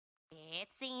It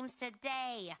seems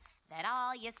today that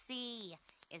all you see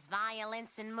is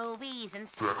violence in movies and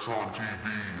sex on TV.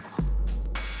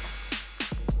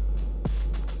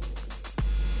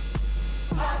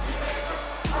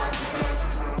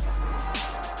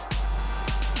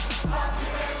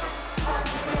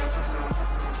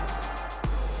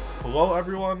 Hello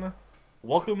everyone,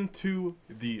 welcome to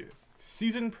the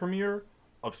season premiere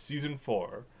of Season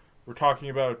 4. We're talking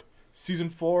about Season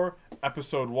 4,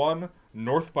 Episode 1,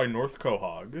 North by North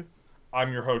Quahog.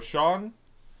 I'm your host, Sean.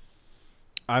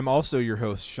 I'm also your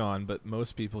host, Sean, but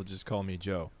most people just call me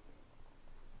Joe.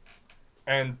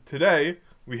 And today,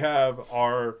 we have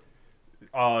our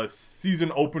season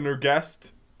opener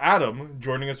guest, Adam,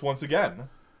 joining us once again.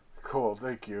 Cool,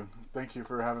 thank you. Thank you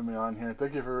for having me on here.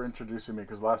 Thank you for introducing me,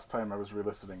 because last time I was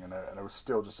re-listening and I was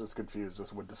still just as confused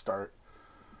as when to start.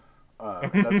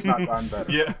 And that's not gotten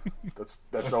better. Yeah.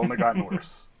 That's only gotten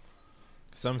worse.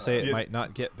 Some say it might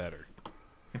not get better.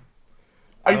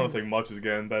 I don't think much is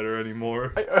getting better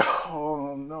anymore.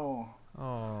 Oh, no.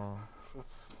 Oh.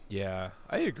 That's, Yeah,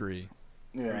 I agree.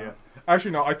 yeah.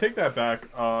 Actually, no, I take that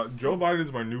back. Joe Biden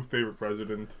is my new favorite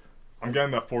president. I'm getting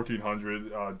that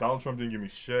 1400. Donald Trump didn't give me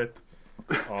shit.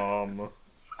 No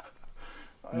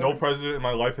president in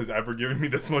my life has ever given me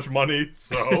this much money,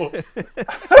 so...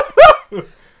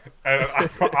 And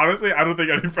honestly, I don't think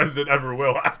any president ever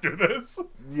will after this.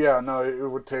 Yeah, no, it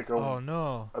would take Oh,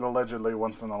 no. an allegedly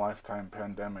once-in-a-lifetime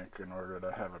pandemic in order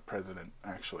to have a president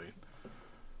actually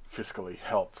fiscally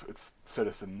help its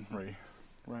citizenry,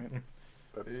 right?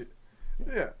 That's,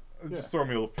 Yeah. Just throw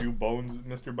me a few bones,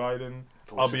 Mr. Biden.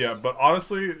 Delicious. But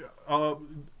honestly,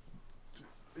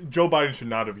 Joe Biden should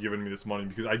not have given me this money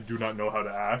because I do not know how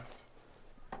to act.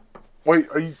 Wait,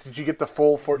 did you get the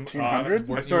full 1400?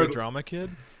 Weren't started- you a drama kid?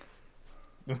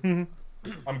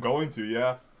 I'm going to,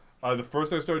 yeah. The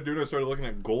first I started doing, I started looking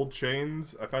at gold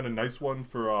chains. I found a nice one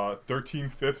for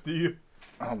 $13.50.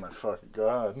 Oh my fucking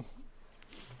god.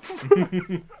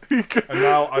 And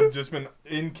now I've just been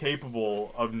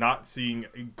incapable of not seeing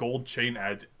gold chain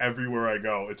ads everywhere I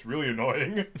go. It's really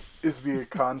annoying. Is the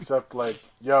concept like,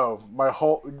 yo,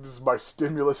 this is my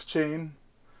stimulus chain?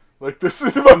 Like, this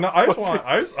is my... No, I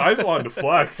just wanted to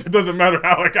flex. It doesn't matter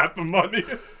how I got the money.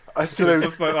 It's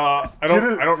just that I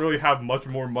don't really have much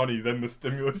more money than the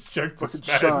stimulus check to spend.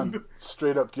 Sean,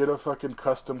 straight up, get a fucking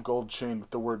custom gold chain with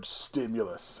the word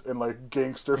stimulus in, like,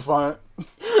 gangster font.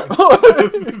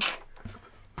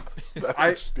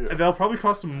 They'll probably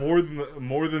cost more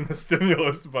than the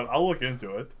stimulus, but I'll look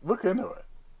into it. Look into it.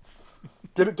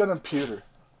 Get it done on pewter.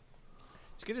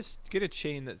 Just get a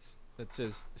chain that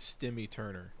says Stimmy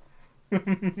Turner.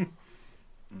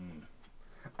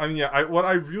 I mean, yeah. What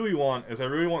I really want is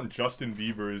Justin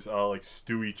Bieber's like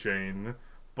Stewie chain,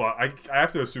 but I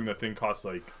have to assume that thing costs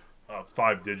like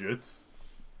 5 digits.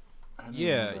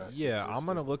 Yeah. I'm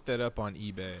gonna look that up on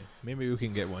eBay. Maybe we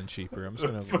can get one cheaper. I'm just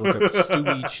gonna look up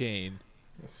Stewie chain.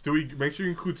 Stewie. Make sure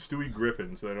you include Stewie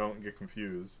Griffin so I don't get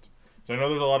confused. So I know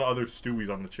there's a lot of other Stewies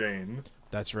on the chain.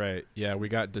 That's right. Yeah, we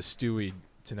got the Stewie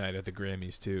tonight at the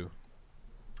Grammys too.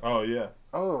 Oh yeah.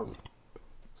 Oh,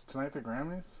 is tonight the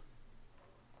Grammys?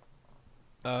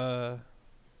 Yeah,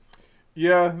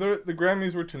 the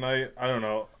Grammys were tonight. I don't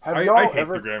know. I hate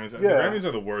the Grammys. Yeah. The Grammys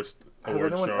are the worst Has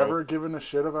award anyone show. ever given a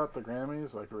shit about the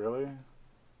Grammys? Like, really?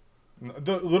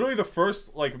 Literally the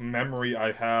first like memory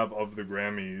I have of the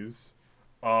Grammys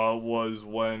was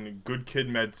when Good Kid,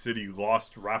 Mad City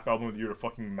lost Rap Album of the Year to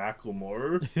fucking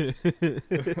Macklemore.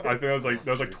 I think that was like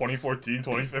 2014,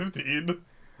 2015.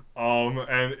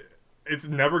 And it's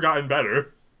never gotten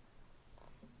better.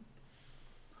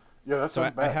 Yeah, that's So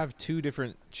not I bad. have two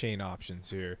different chain options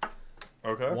here.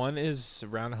 Okay. One is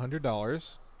around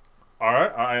 $100. All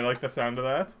right. I like the sound of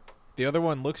that. The other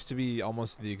one looks to be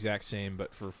almost the exact same,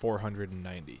 but for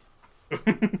 $490.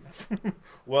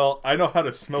 Well, I know how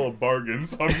to smell a bargain,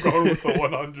 so I'm going with the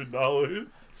 $100.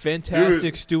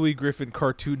 Fantastic Stewie Griffin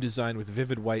cartoon design with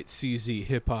vivid white CZ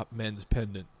hip hop men's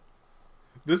pendant.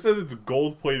 This says it's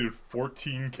gold-plated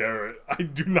 14 karat. I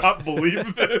do not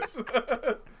believe this.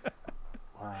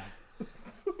 Wow.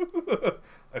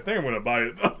 I think I'm gonna buy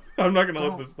it. Though. I'm not gonna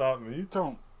let this stop me.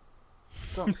 Don't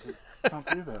do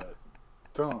that.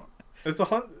 Don't. It's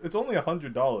only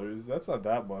 $100. That's not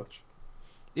that much.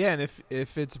 Yeah, and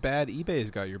if it's bad,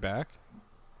 eBay's got your back.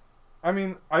 I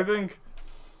mean, I think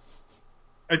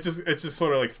it just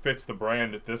sort of like fits the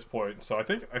brand at this point. So I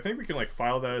think we can like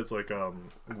file that as like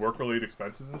work-related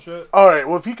expenses and shit. All right.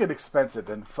 Well, if you could expense it,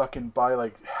 then fucking buy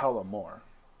like hella more.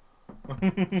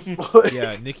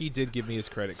 Yeah, Nikki did give me his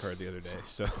credit card the other day,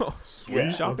 so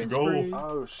Yeah. shopping Let's go. spree.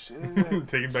 Oh shit.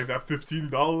 Taking back that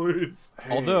 $15.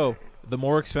 Hey. Although the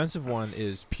more expensive one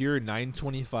is pure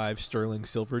 925 sterling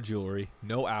silver jewelry,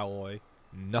 no alloy,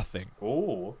 nothing.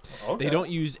 Oh, okay. They don't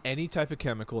use any type of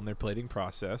chemical in their plating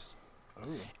process.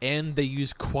 Ooh. And they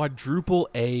use quadruple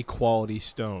A quality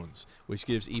stones, which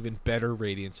gives even better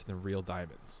radiance than real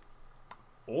diamonds.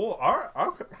 Oh, all right.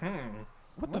 Okay.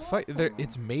 What the fuck?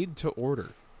 It's made to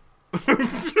order. Yeah,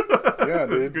 That's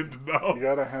dude. good to know. You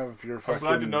gotta have your I'm fucking.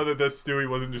 glad to know that this Stewie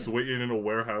wasn't just waiting in a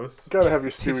warehouse. You gotta have your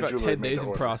It takes Stewie about jewelry 10 made days to in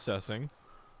order. processing.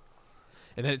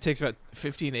 And then it takes about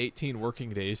 15, 18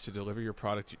 working days to deliver your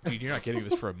product. Dude, you're not getting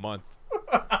this for a month.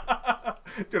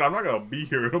 Dude, I'm not gonna be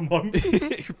here in a month.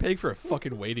 You're paying for a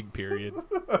fucking waiting period.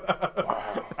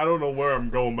 I don't know where I'm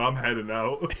going, but I'm heading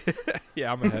out.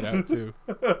 Yeah, I'm gonna head out too.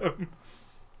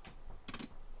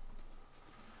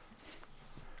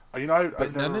 You know, I've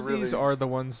But never none of these really- are the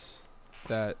ones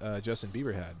that Justin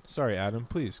Bieber had. Sorry, Adam.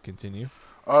 Please continue.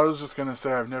 I was just gonna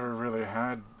say I've never really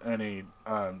had any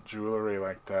jewelry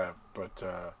like that, but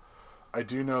I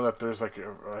do know that there's like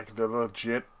the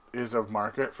legit is a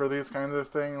market for these kinds of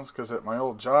things. Because at my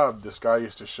old job, this guy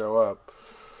used to show up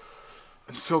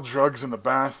and sell drugs in the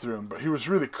bathroom, but he was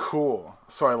really cool,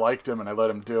 so I liked him and I let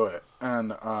him do it.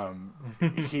 And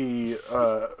he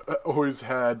always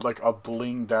had like a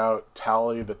blinged out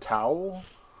Tally the towel,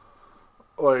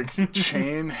 like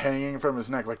chain hanging from his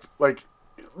neck, like.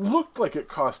 It looked like it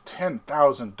cost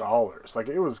 $10,000. Like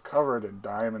it was covered in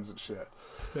diamonds and shit.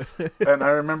 And I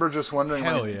remember just wondering,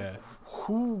 Hell like, yeah.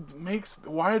 who makes?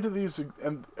 Why do these?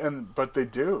 But they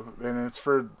do, and it's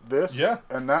for this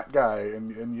and that guy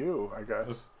and you, I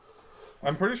guess.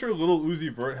 I'm pretty sure Little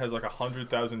Uzi Vert has like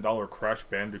 $100,000 Crash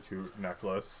Bandicoot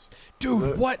necklace.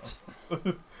 Dude, what?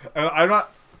 I'm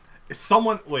not.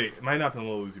 Someone wait, it might not be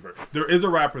Little Uzi Vert. There is a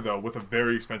rapper though with a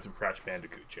very expensive Crash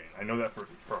Bandicoot chain. I know that for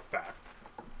a fact.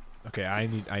 Okay, I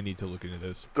need to look into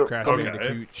this. The- Crash okay.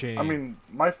 Bandicoot chain. I mean,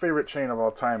 my favorite chain of all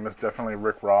time is definitely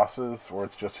Rick Ross's, where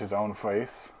it's just his own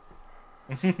face.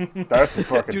 That's a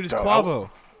fucking dude, it's dope. Quavo.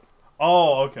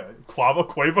 Oh, okay.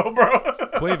 Quavo, bro.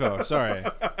 Quavo, sorry.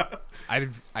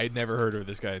 I'd never heard of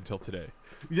this guy until today.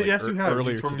 Yes, you have.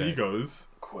 Earlier He's from today. Migos.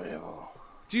 Quavo.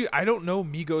 Dude, I don't know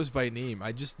Migos by name.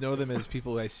 I just know them as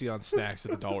people I see on snacks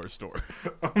at the dollar store.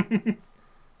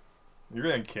 You're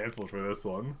getting canceled for this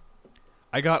one.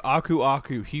 I got Aku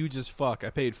Aku, huge as fuck. I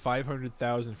paid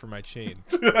 $500,000 for my chain.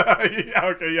 Yeah,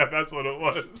 okay, yeah, that's what it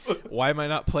was. Why am I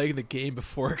not playing the game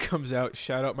before it comes out?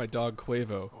 Shout out my dog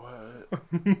Quavo.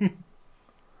 What?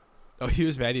 Oh, he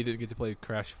was mad he didn't get to play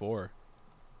Crash 4.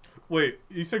 Wait,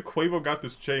 you said Quavo got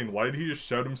this chain. Why did he just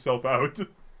shout himself out?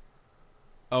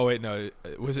 Oh wait, no,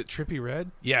 was it Trippy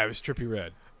Red? Yeah, it was Trippy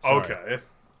Red. Sorry. Okay.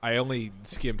 I only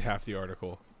skimmed half the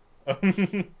article.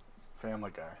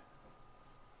 Family Guy.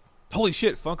 Holy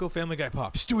shit, Funko Family Guy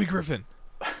Pop. Stewie Griffin.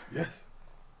 Yes.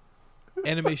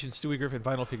 Animation Stewie Griffin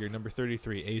vinyl figure number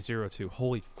 33, A02.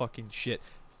 Holy fucking shit.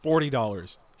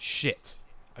 $40. Shit.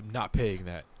 I'm not paying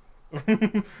that.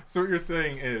 So what you're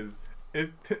saying is,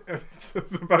 it's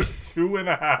about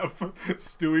 2.5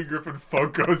 Stewie Griffin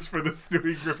Funkos for the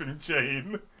Stewie Griffin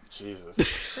chain. Jesus.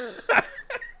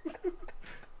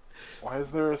 Why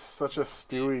is there such a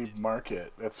Stewie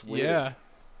market? That's weird. Yeah.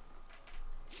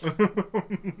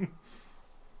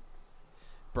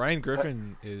 Brian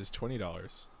Griffin is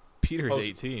 $20. Peter's Oh,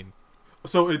 18.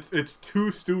 So it's 2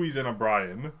 Stewies and a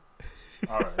Brian.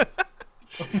 All right.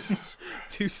 Jesus.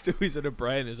 2 Stewies and a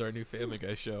Brian is our new Family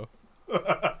Guy show.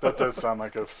 That does sound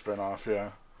like a spin-off,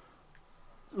 yeah.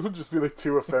 It would just be like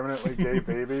 2 effeminately gay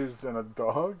babies and a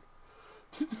dog?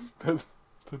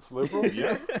 That's liberal?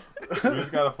 Yeah. We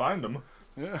just gotta find them.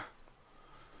 Yeah.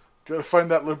 Gotta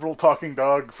find that liberal talking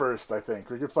dog first, I think.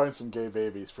 We could find some gay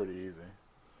babies pretty easy.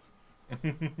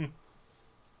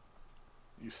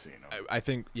 You've seen them. I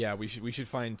think, yeah, we should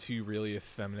find 2 really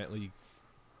effeminately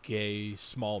gay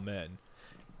small men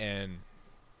and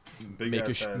Big make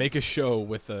ass heads. make a show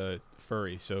with a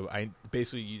furry. So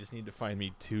basically you just need to find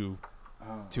me 2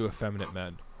 effeminate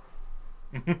men.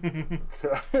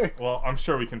 Okay. Well, I'm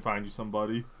sure we can find you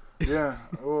somebody. Yeah,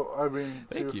 well, I mean,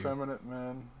 2 Thank you. effeminate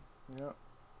men. Yep,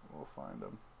 we'll find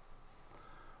them.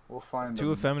 We'll find 2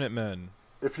 them. effeminate men.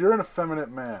 If you're an effeminate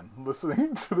man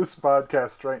listening to this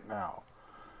podcast right now,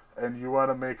 and you want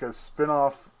to make a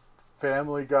spin-off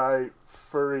Family Guy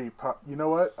furry pop, you know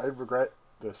what? I regret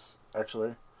this,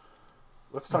 actually.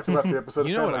 Let's talk about the episode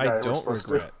You of know Family what Guy I we're don't supposed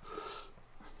to. regret?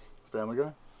 Family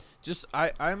Guy? Just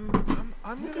I'm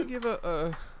gonna give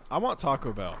I want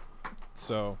Taco Bell,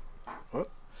 so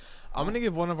What? I'm gonna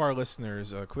give one of our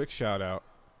listeners a quick shout out.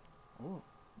 Ooh.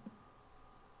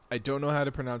 I don't know how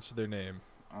to pronounce their name.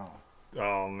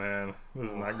 Oh man, this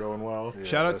is not going well. Yeah,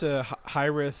 Shout out to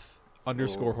Hyrith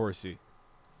 _Horsey.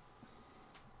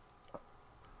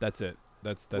 That's it.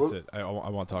 That's it. I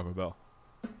want Taco Bell.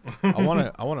 I want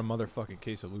a motherfucking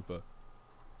quesalupa.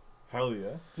 Hell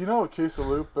yeah. You know what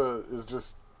quesalupa is?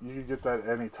 Just you can get that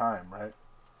any time, right?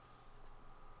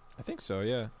 I think so.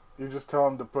 Yeah. You just tell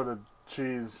them to put a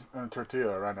cheese and a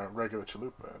tortilla around a regular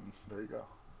chalupa, and there you go.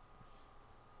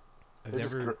 I've They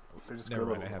never just never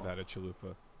grill mind, it I have well. had a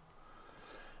chalupa.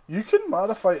 You can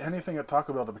modify anything at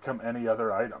Taco Bell to become any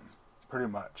other item, pretty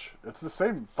much. It's the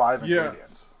same 5 Yeah.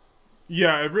 ingredients.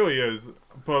 Yeah, it really is.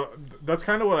 But that's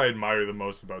kind of what I admire the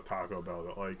most about Taco Bell.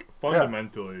 That, like,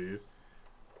 fundamentally,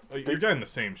 like, you're getting the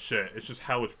same shit. It's just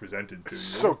how it's presented to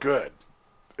It's you. so good.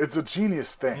 It's a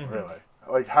genius thing, Mm-hmm. really.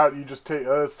 Like, how you just take,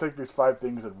 let's take these 5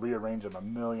 things and rearrange them a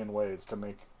million ways to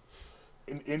make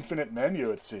an infinite menu,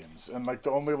 it seems. And, like,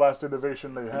 the only last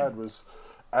innovation they had was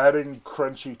adding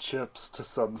crunchy chips to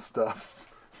some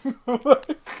stuff.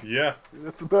 Yeah.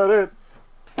 That's about it.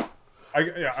 I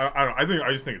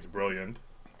just think it's brilliant.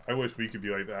 I wish we could be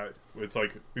like that. It's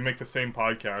like we make the same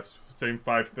podcast, same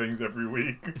 5 things every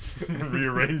week, and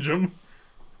rearrange them.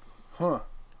 Huh.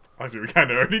 Actually, we kind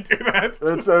of already do that.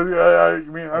 That's, I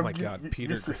mean, Oh my god,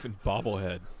 Peter you Griffin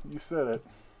bobblehead. You said it.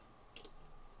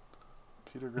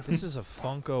 Peter Griffin. This is a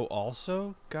Funko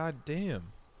also? God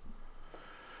damn.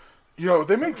 You know,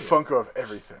 they make Funko of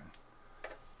everything.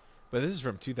 But this is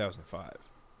from 2005.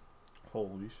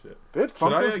 Holy shit! They had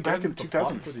Should I Funkos get back in into the plot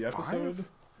 2005. for the episode?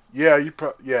 Yeah,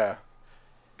 yeah.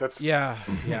 That's Yeah.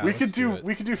 we let's could do it.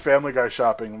 we could do Family Guy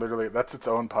shopping. Literally, that's its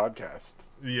own podcast.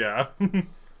 Yeah.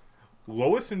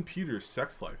 Lois and Peter's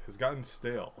sex life has gotten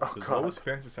stale Oh, as God. Lois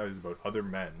fantasizes about other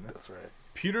men. That's right.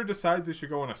 Peter decides they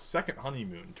should go on a second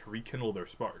honeymoon to rekindle their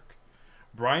spark.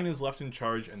 Brian is left in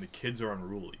charge and the kids are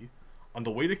unruly. On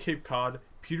the way to Cape Cod,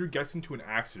 Peter gets into an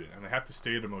accident and they have to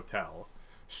stay at a motel.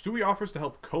 Stewie offers to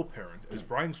help co-parent as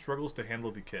Brian struggles to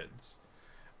handle the kids.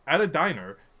 At a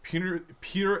diner,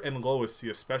 Peter and Lois see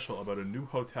a special about a new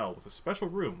hotel with a special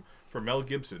room for Mel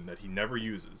Gibson that he never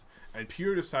uses, and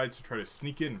Peter decides to try to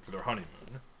sneak in for their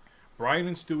honeymoon. Brian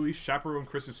and Stewie chaperone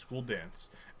Chris's school dance,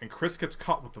 and Chris gets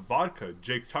caught with the vodka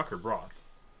Jake Tucker brought.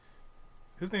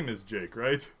 His name is Jake,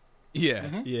 right?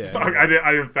 Yeah, yeah. I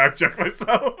didn't fact check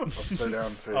myself. Upside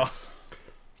down face.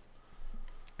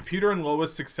 Peter and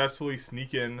Lois successfully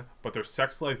sneak in, but their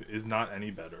sex life is not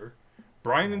any better.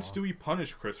 Brian and Stewie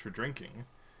punish Chris for drinking.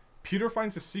 Peter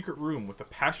finds a secret room with The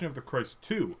Passion of the Christ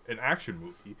 2, an action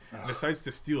movie, and decides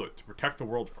to steal it to protect the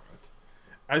world from it.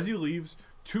 As he leaves,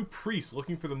 2 priests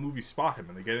looking for the movie spot him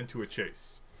and they get into a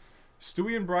chase.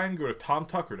 Stewie and Brian go to Tom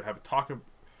Tucker to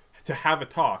have a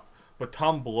talk, but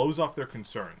Tom blows off their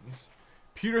concerns.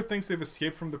 Peter thinks they've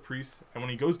escaped from the priest, and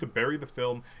when he goes to bury the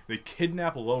film, they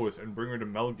kidnap Lois and bring her to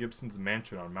Mel Gibson's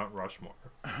mansion on Mount Rushmore.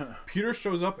 Peter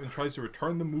shows up and tries to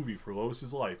return the movie for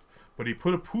Lois's life, but he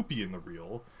put a poopy in the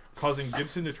reel, causing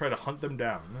Gibson to try to hunt them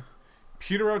down.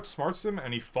 Peter outsmarts them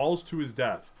and he falls to his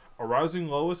death, arousing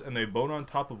Lois, and they bone on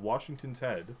top of Washington's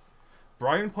head.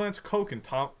 Brian plants coke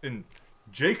in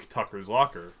Jake Tucker's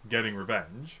locker, getting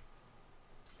revenge.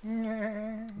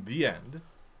 The end.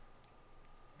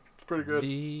 It's pretty good.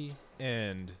 The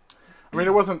end. I mean,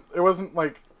 it wasn't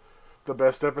like the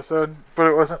best episode, but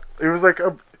it was like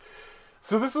a.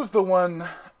 So this was the one.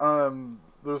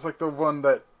 There was like the one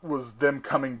that was them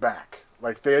coming back.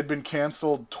 Like they had been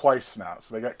canceled twice now,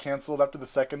 so they got canceled after the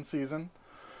second season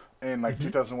in like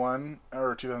 2001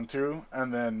 or 2002,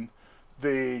 and then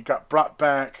they got brought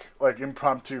back like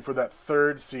impromptu for that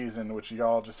third season, which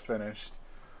y'all just finished,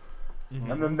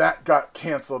 and then that got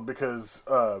canceled because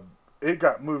it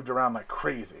got moved around like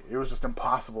crazy. It was just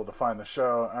impossible to find the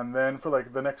show, and then for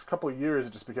like the next couple of years,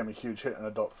 it just became a huge hit on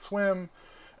Adult Swim,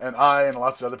 and I and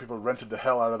lots of other people rented the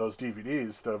hell out of those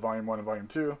DVDs, the Volume 1 and Volume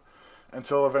 2.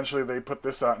 Until eventually they put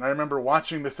this out. And I remember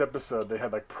watching this episode. They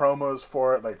had like promos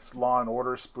for it, like Law and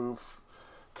Order spoof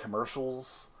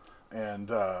commercials. And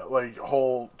like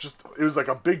whole, just, it was like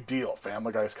a big deal.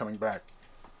 Family Guy's coming back.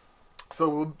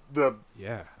 So the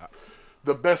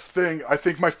best thing, I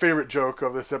think my favorite joke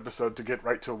of this episode, to get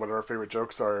right to what our favorite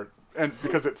jokes are, and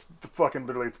because it's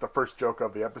literally it's the first joke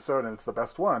of the episode and it's the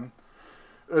best one.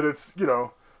 And it's,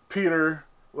 Peter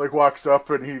like walks up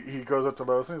and he goes up to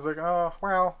Lois and he's like, oh,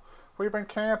 well, we've been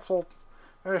canceled.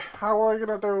 How are we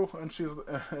gonna do? And she's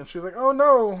like, oh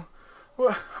no,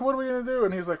 what are we gonna do?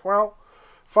 And he's like, well,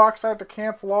 Fox had to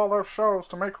cancel all their shows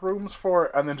to make rooms for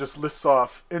it, and then just lists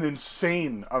off an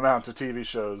insane amount of TV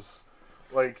shows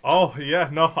Like, oh yeah,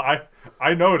 no,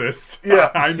 I noticed.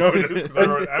 Yeah. I noticed. 'Cause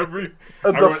I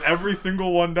wrote every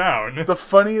single one down. the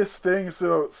funniest thing,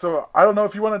 so I don't know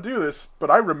if you want to do this,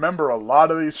 but I remember a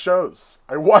lot of these shows.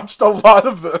 I watched a lot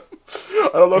of them. I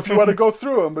don't know if you want to go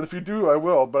through them, but if you do, I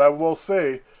will. But I will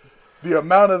say, the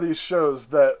amount of these shows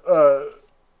that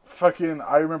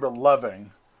I remember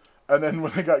loving, and then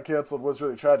when they got canceled was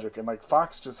really tragic. And like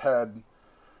Fox just had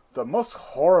the most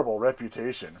horrible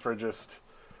reputation for just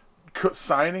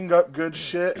signing up good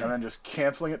shit and then just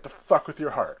canceling it to fuck with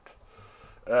your heart.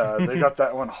 They got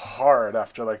that one hard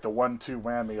after like the 1-2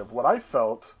 whammy of what I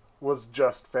felt was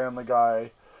just Family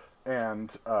Guy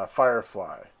and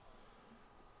Firefly.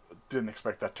 Didn't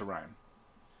expect that to rhyme.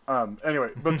 Anyway,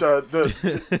 but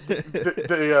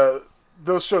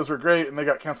those shows were great and they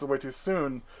got canceled way too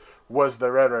soon was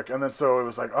the rhetoric. And then so it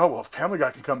was like, oh, well, Family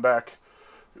Guy can come back.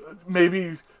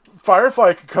 Maybe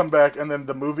Firefly could come back, and then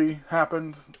the movie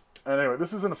happened. And anyway,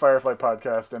 this isn't a Firefly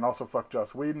podcast, and also fuck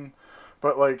Joss Whedon.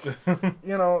 But, like,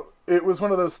 you know, it was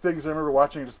one of those things I remember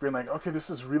watching and just being like, okay, this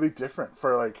is really different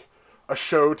for, like, a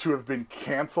show to have been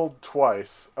canceled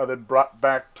twice and then brought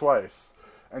back twice.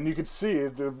 And you could see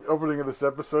the opening of this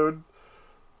episode,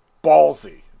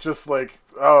 ballsy. Just like,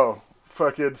 oh,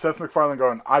 fucking Seth MacFarlane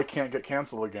going, I can't get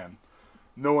canceled again.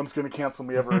 No one's going to cancel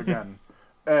me ever again.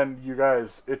 And you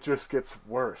guys, it just gets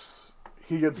worse.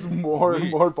 He gets more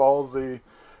and more ballsy,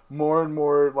 more and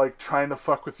more like trying to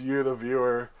fuck with you, the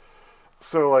viewer.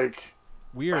 So like,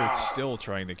 We are still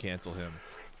trying to cancel him.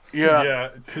 yeah, Yeah,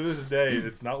 to this day,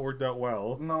 it's not worked out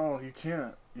well. no, you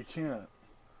can't. You can't.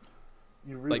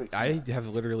 You really Like, can't. I have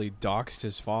literally doxed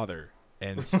his father,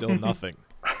 and still nothing.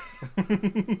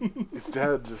 His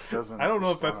dad just doesn't. I don't know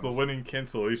if that's the respond. winning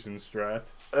cancellation strat.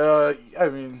 I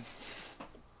mean,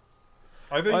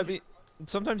 I think Well, I mean,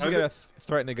 sometimes you I gotta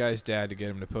threaten a guy's dad to get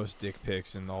him to post dick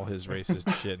pics and all his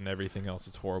racist shit and everything else.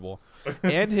 It's horrible.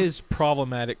 And his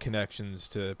problematic connections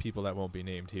to people that won't be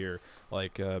named here,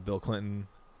 like Bill Clinton,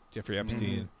 Jeffrey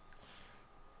Epstein,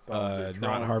 Donald J. not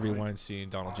Trump. Harvey Weinstein,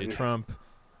 Donald J. yeah. Trump,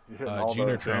 You're hitting all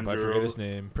Junior the- Trump, I Andrew. forget his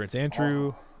name, Prince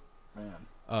Andrew,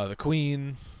 Man. the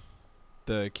Queen,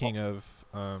 the King of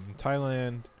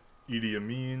Thailand, Idi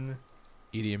Amin.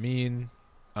 Idi Amin,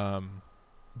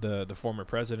 the former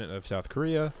president of South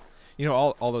Korea. You know,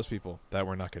 all those people that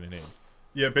we're not going to name.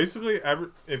 Yeah, basically,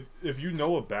 if you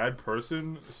know a bad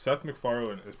person, Seth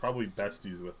MacFarlane is probably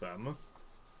besties with them.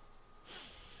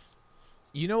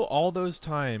 You know, all those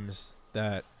times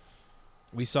that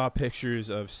we saw pictures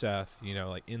of Seth, you know,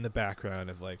 like in the background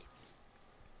of like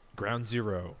Ground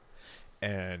Zero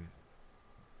and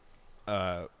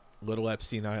Little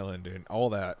Epstein Island and all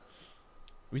that.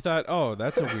 We thought, oh,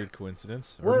 that's a weird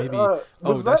coincidence. Or Where, maybe,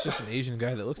 was that's that- just an Asian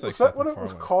guy that looks like Was that Seth what it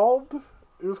was MacFarlane. called?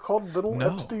 It was called Little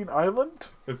No. Epstein Island?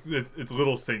 It's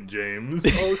Little St. James.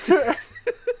 Okay.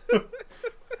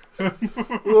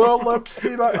 Well,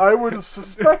 Epstein, I would have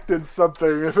suspected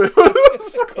something if it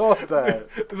was called that.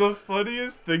 The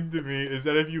funniest thing to me is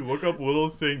that if you look up Little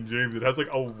St. James, it has like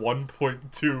a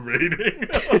 1.2 rating.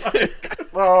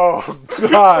 Oh,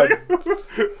 God.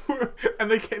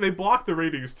 And they blocked the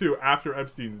ratings too after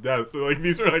Epstein's death. So like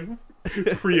these are like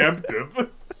preemptive.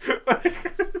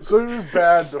 So it was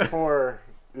bad before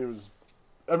it was...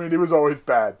 I mean, it was always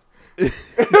bad.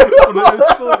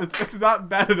 It's not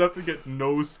bad enough to get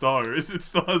no stars. It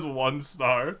still has 1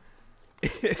 star.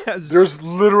 It has There's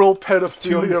literal 2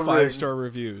 pedophilia 5-star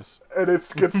reviews. and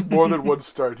it gets more than 1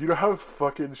 star. Do you know how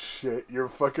fucking shit your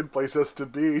fucking place has to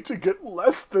be to get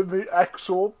less than the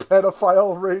actual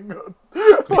pedophile ring,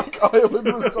 like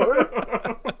Island Resort?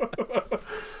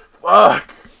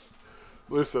 Fuck.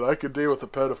 Listen, I can deal with the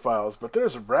pedophiles, but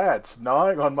there's rats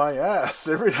gnawing on my ass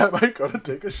every time I go to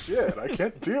take a shit. I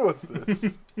can't deal with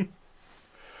this.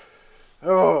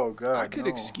 Oh, God. I could no.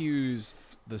 excuse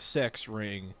the sex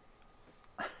ring,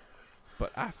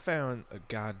 but I found a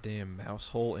goddamn mouse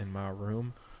hole in my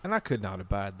room, and I could not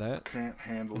abide that. Can't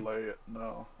handle it.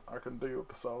 No. I can deal with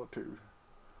the solitude.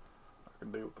 I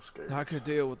can deal with the scare. I could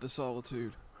deal with the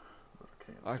solitude.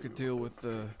 Can't I could deal with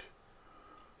the defeat.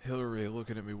 Hillary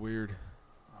looking at me weird,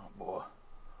 Oh, boy.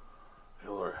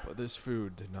 Hillary. but this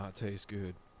food did not taste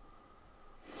good.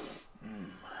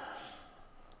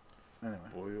 Anyway,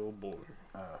 Boy, oh boy.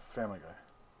 Family Guy.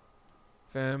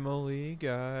 Family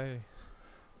Guy,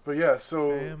 But yeah,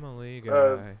 so Family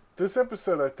Guy. this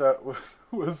episode I thought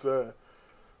was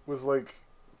like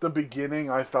the beginning.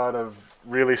 I thought of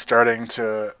really starting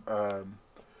to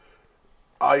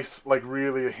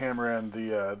really hammer in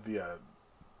the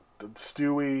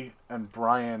Stewie and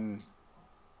Brian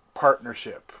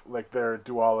partnership, like their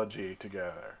duology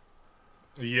together.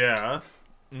 Yeah.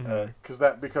 because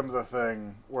that becomes a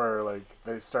thing where like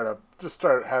they start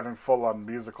having full on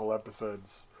musical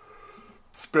episodes,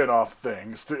 spin-off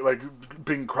things to like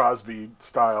Bing Crosby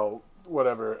style,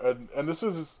 whatever. And this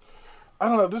is, I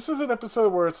don't know, this is an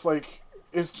episode where it's like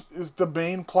is the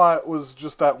main plot was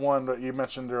just that one that you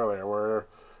mentioned earlier, where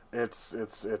it's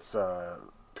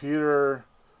Peter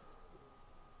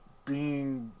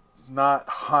being not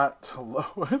hot to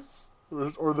Lois,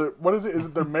 or what is it? Is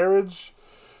it their marriage?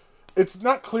 It's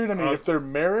not clear to me if their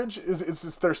marriage is it's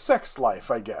their sex life,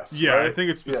 I guess. Yeah, right? I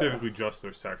think it's specifically just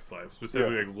their sex life.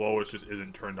 Specifically, like Lois just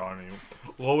isn't turned on anymore.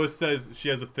 Lois says she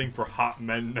has a thing for hot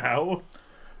men now.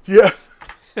 Yeah.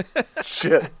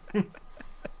 Shit.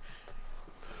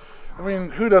 I mean,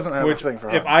 who doesn't have a thing for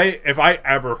hot men? If I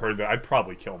ever heard that, I'd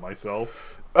probably kill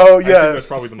myself. Oh I yeah, think that's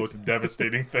probably the most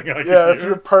devastating thing I could yeah. If hear.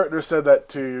 your partner said that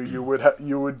to you,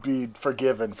 you would be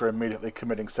forgiven for immediately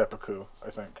committing seppuku,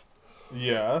 I think.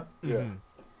 Yeah. Yeah.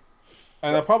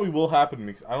 And that probably will happen to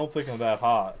me because I don't think I'm that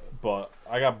hot, but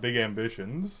I got big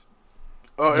ambitions.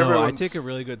 Oh, no, I take a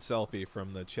really good selfie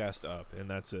from the chest up, and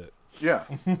that's it. Yeah.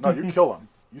 No, you kill them.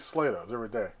 You slay those every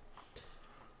day.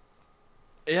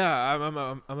 Yeah,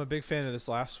 I'm a big fan of this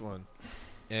last one,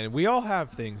 and we all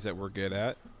have things that we're good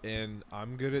at, and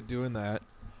I'm good at doing that.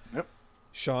 Yep.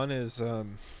 Sean is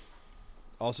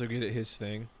also good at his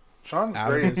thing. Sean's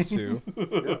Adam great. is too.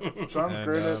 Yeah. Sean's And,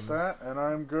 great at that, and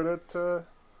I'm good at.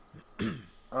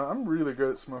 I'm really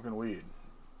good at smoking weed.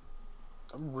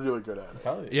 I'm really good at it.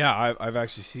 Hell Yeah, I've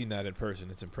actually seen that in person.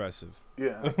 It's impressive.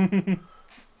 Yeah.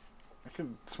 I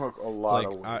can smoke a lot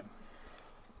of weed.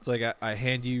 It's like I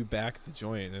hand you back the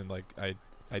joint, and like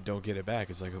I don't get it back.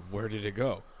 It's like, where did it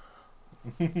go?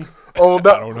 Oh,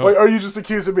 no, I don't know. wait, are you just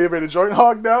accusing me of being a joint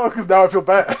hog now? Because now I feel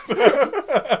bad.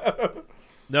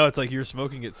 No, it's like you're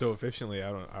smoking it so efficiently. I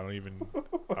don't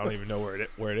even know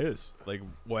where it is. Like,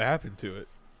 what happened to it?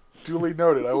 Duly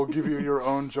noted. I will give you your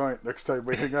own joint next time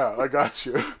we hang out. I got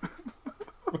you.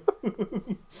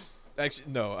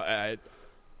 Actually, no.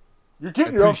 You're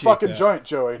getting your own appreciate fucking that. joint,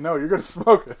 Joey. No, you're gonna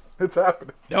smoke it. It's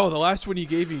happening. No, the last one you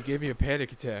gave me a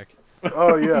panic attack.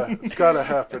 Oh yeah, it's gotta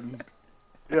happen.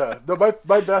 Yeah, no,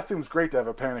 my bathroom's great to have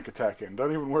a panic attack in.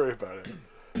 Don't even worry about it.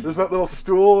 There's that little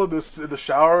stool in the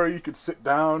shower. You could sit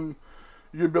down.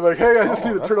 You could be like, hey, I just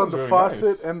need to that turn on sounds the really faucet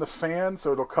nice. and the fan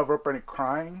so it'll cover up any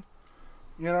crying.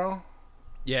 You know?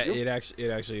 Yeah, it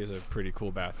actually is a pretty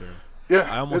cool bathroom.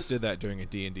 Yeah. I almost did that during a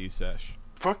D&D sesh.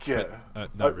 Fuck yeah.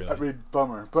 Not really. I mean,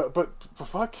 bummer. But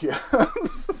fuck yeah.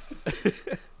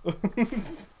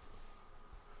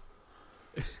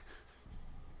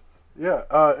 Yeah,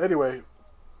 anyway.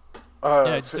 Yeah,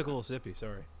 I just took a little sippy,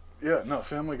 sorry. Yeah, no,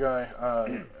 Family Guy.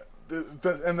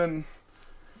 And then,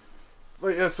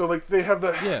 like, yeah, so like they have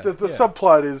the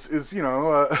subplot is you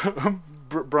know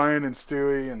Brian and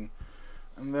Stewie and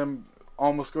them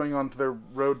almost going on to their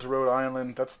road to Rhode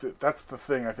Island. That's the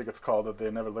thing I think it's called that they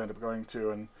never end up going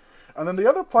to, and then the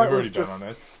other plot was just.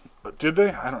 Did they?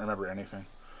 I don't remember anything.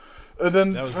 And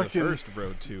then that was the first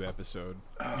Road to episode.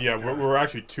 Yeah, we're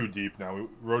actually too deep now. We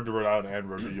Road to Rhode Island and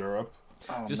Road to Europe.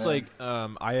 Oh, Just man. like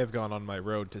I have gone on my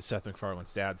road to Seth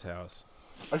MacFarlane's dad's house.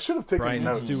 I should have taken Brian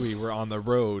notes. and Stewie were on the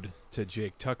road to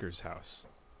Jake Tucker's house.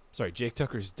 Sorry, Jake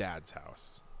Tucker's dad's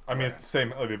house. I mean, it's the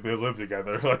same. Like, they live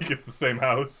together. Like, it's the same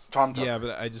house. Tom Tucker. Yeah,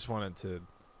 but I just wanted to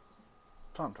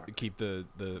Tom Tucker. keep the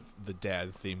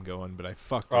dad theme going, but I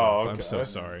fucked Oh, up. okay. I'm so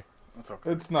sorry. That's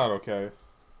okay. It's not okay.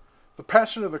 The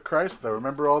Passion of the Christ, though.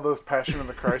 Remember all those Passion of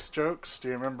the Christ jokes? Do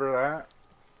you remember that?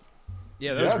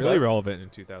 Yeah, that was really relevant in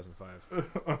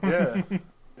 2005.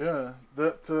 Yeah.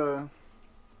 That.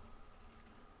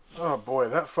 Oh boy,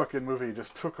 that fucking movie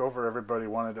just took over. Everybody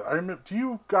wanted it. I remember. Do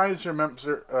you guys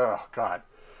remember? Oh God.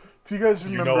 Do you guys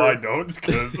remember? You know I don't,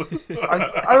 because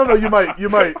I don't know. You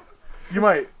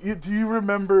might. Do you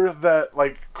remember that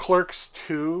like Clerks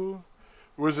 2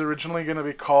 was originally going to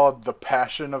be called The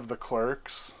Passion of the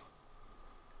Clerks?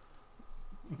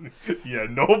 yeah,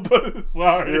 no, but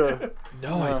sorry. Yeah.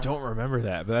 No, I don't remember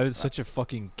that, but that is such a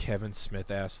fucking Kevin Smith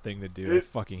ass thing to do. I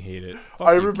fucking hate it. Fuck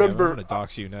I you, Kevin. remember- I'm gonna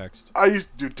dox you next. I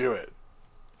used to do it.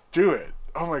 Do it.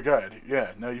 Oh my God.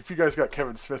 Yeah. No, if you guys got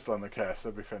Kevin Smith on the cast,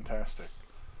 that'd be fantastic.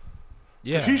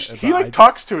 Yeah, He like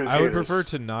talks to his I would haters. prefer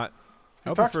to not. I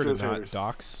would talks prefer to to his not haters.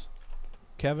 dox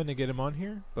Kevin to get him on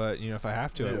here, but you know if I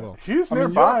have to, I will. He's I mean,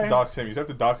 you don't nearby. have to dox him. You just have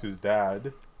to dox his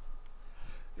dad.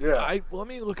 Yeah. Let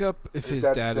me look up if his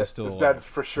dad's dad dead. is still His alive dad's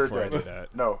for sure before I dead. do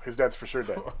that. No, his dad's for sure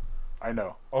dead. I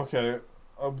know. Okay.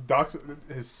 Dox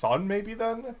his son, maybe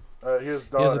then? He has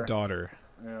daughter. He has a daughter.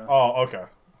 Yeah. Oh, okay.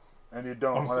 And you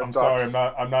don't want to I'm sorry.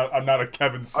 I'm not a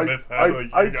Kevin Smith head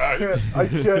like you guys. I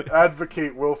can't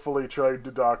advocate willfully trying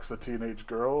to dox a teenage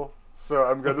girl. So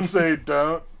I'm gonna say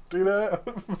don't do that.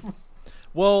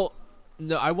 Well,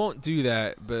 no, I won't do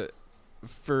that. But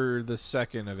for the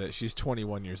second of it, she's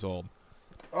 21 years old.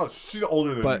 Oh, she's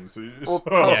older than you. So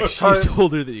Yeah, she's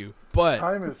older than you. But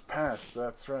time has passed.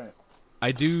 That's right.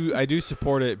 I do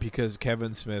support it because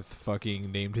Kevin Smith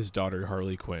fucking named his daughter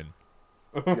Harley Quinn.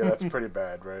 Yeah, that's pretty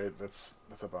bad, right? That's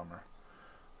a bummer.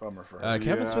 Bummer for her.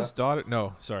 Kevin Smith's daughter.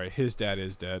 No, sorry, his dad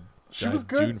is dead. She Died was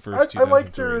good. June 1st, I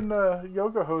liked her 2003. in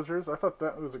Yoga Hosers. I thought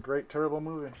that was a great, terrible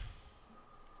movie.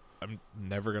 I'm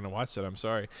never gonna watch that. I'm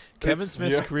sorry. Kevin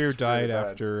Smith's career it's died really bad.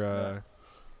 after.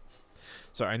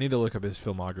 Sorry, I need to look up his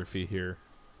filmography here.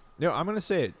 No, I'm gonna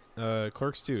say it.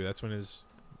 Clerks 2. That's when his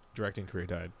directing career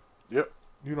died. Yep.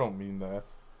 You don't mean that.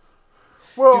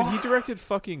 Well, Dude, he directed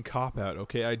fucking Cop Out.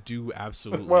 Okay, I do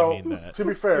absolutely mean that. to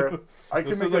be fair, I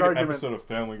This can is make like an an argument. episode of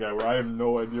Family Guy where I have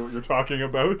no idea what you're talking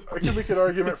about. I can make an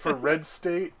argument for Red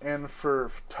State and for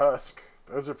Tusk.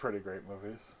 Those are pretty great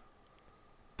movies.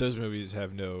 Those movies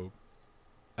have no.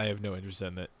 I have no interest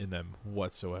in them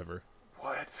whatsoever.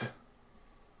 What?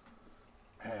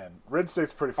 Man, Red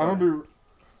State's pretty I'm funny. gonna be.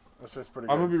 Red State's pretty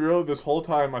I'm good. gonna be real. This whole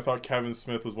time, I thought Kevin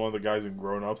Smith was one of the guys in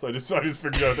Grown Ups. I just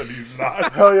figured out that he's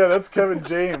not. Oh yeah, that's Kevin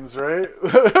James, right?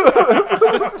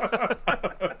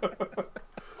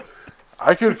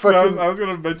 I could fucking. I was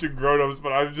gonna mention Grown Ups,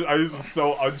 but I just was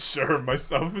so unsure of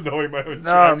myself knowing my own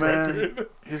Nah, track man. record.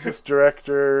 He's this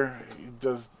director. He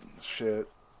does shit.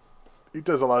 He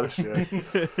does a lot of shit.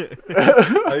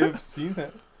 I have seen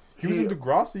that. He was He- in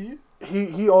Degrassi.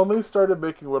 He only started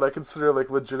making what I consider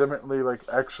like legitimately like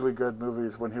actually good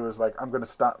movies when he was like, I'm gonna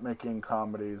stop making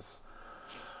comedies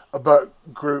about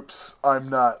groups I'm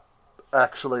not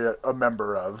actually a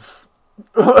member of.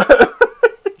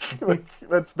 Like,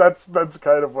 that's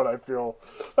kind of what I feel.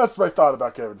 That's my thought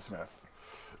about Kevin Smith.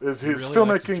 Is You his really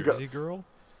like filmmaking? Jersey Girl?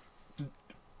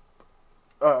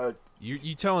 Uh,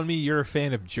 You telling me you're a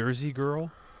fan of Jersey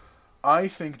Girl? I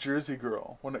think Jersey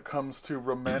Girl, when it comes to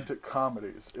romantic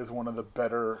comedies, is one of the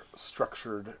better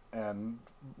structured and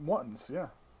ones. Yeah,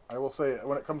 I will say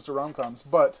when it comes to rom-coms.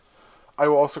 But I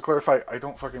will also clarify, I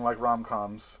don't fucking like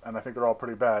rom-coms, and I think they're all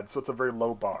pretty bad. So it's a very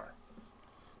low bar.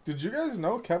 Did you guys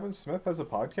know Kevin Smith has a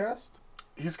podcast?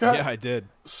 He's got Yeah, I did.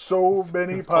 so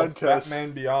many It's called podcasts.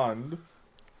 Batman Beyond.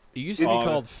 It used to be On-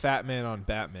 called Fat Man on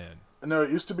Batman. No, it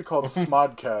used to be called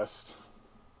Smodcast.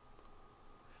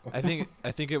 I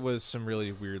think it was some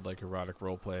really weird like erotic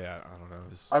role play. I don't know. It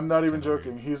was I'm not even kinda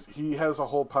joking. weird. He has a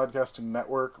whole podcasting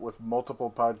network with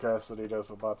multiple podcasts that he does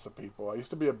with lots of people. I used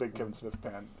to be a big Kevin Smith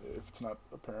fan, if it's not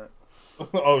apparent.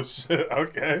 Oh shit!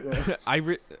 Okay.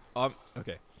 Yeah.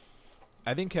 Okay.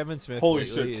 I think Kevin Smith. Holy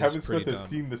lately shit! is Kevin pretty Smith has dumb.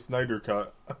 seen the Snyder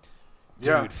Cut. Dude,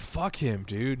 Yeah. fuck him,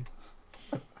 dude.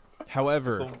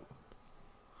 However, So,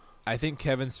 I think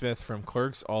Kevin Smith from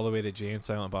Clerks all the way to Jay and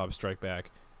Silent Bob Strike Back,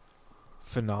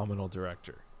 phenomenal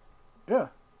director. Yeah.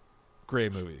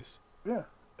 Great movies. Yeah.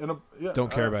 Don't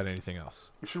care about anything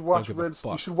else. You should watch give a Red.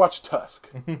 fuck. You should watch Tusk.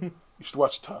 You should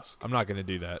watch Tusk. I'm not gonna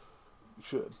do that. You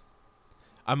should.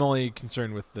 I'm only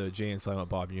concerned with the Jay and Silent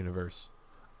Bob universe.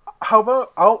 How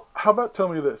about tell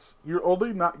me this? You're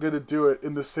only not going to do it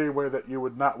in the same way that you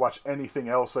would not watch anything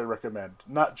else I recommend,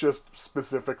 not just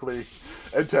specifically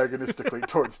antagonistically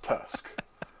towards Tusk.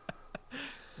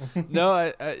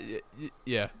 No,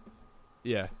 yeah.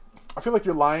 I feel like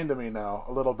you're lying to me now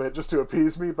a little bit just to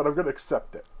appease me, but I'm going to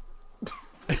accept it.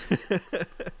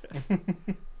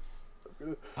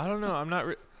 I don't know. I'm not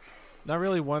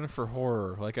really one for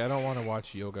horror. Like I don't want to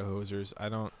watch Yoga Hosers. I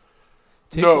don't.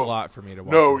 It takes a lot for me to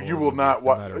watch. No, a horror you will movie, not no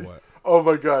watch. matter what. Oh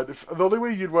my god! The only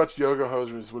way you'd watch Yoga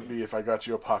Hosers would be if I got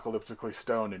you apocalyptically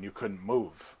stoned and you couldn't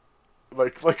move,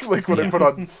 like when I put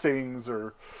on Things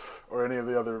or any of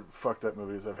the other fucked up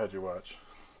movies I've had you watch.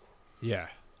 Yeah.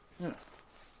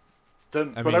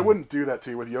 Then, I but I mean- wouldn't do that to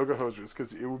you with Yoga Hosers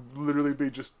because it would literally be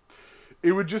just.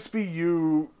 It would just be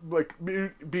you, like,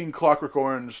 being Clockwork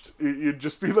Oranged. You'd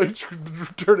just be, like,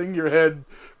 turning your head,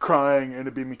 crying, and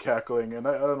it'd be me cackling, and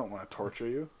I don't want to torture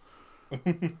you.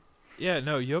 Yeah.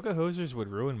 No, Yoga Hosers would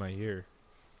ruin my year.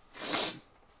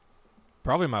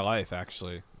 Probably my life,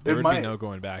 actually. There would might. be no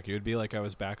going back. It would be like I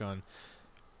was back on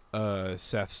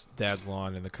Seth's dad's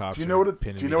lawn, and the cops Do you know what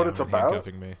pinning do you me know what down it's and about?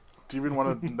 handcuffing me. Do you even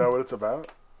want to know what it's about?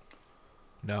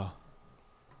 No.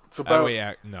 It's about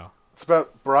No. it's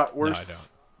about No, I don't.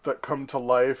 bratwursts that come to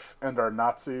life and are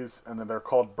Nazis, and then they're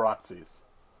called Bratzies.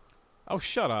 Oh,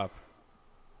 shut up.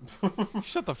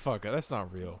 Shut the fuck up. That's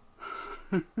not real.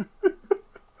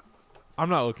 I'm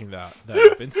not looking that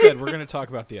up. Instead, we're going to talk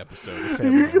about the episode of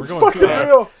Family Guy. We're It's going fucking back.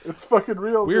 real. It's fucking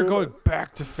real. We're dude. going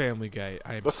back to Family Guy.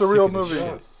 I am That's a sick real of this movie.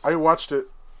 shit. Yes. I watched it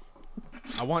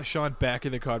I want Sean back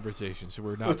in the conversation, so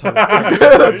we're not talking about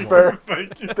That's fair.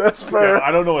 Thank you. That's fair. Yeah,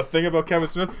 I don't know a thing about Kevin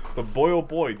Smith, but boy, oh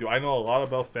boy, do I know a lot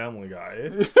about Family Guy.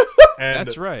 And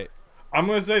That's right. I'm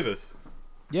going to say this.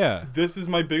 Yeah. This is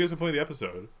my biggest complaint of the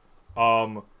episode.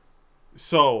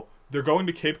 So, they're going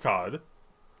to Cape Cod,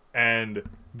 and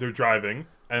they're driving,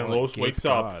 and Lois wakes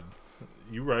up.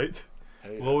 You right.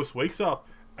 Hey, Lois wakes up,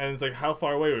 and it's like, how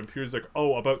far away? And Pierre's like,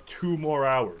 oh, about 2 more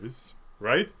hours.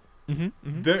 Right?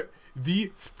 Mm-hmm.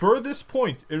 The furthest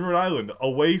point in Rhode Island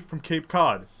away from Cape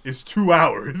Cod is 2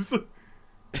 hours.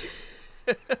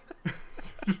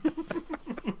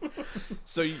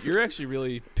 So you're actually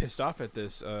really pissed off at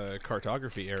this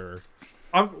cartography error.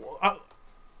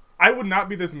 I would not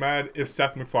be this mad if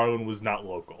Seth MacFarlane was not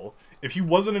local. If he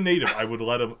wasn't a native, I would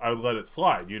let it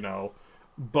slide, you know.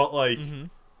 But like,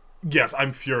 yes,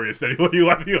 I'm furious that he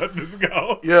let this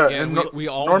go. Yeah, And and we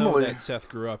all normally, know that Seth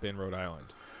grew up in Rhode Island.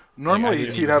 normally Like, I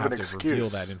didn't he'd even have an to reveal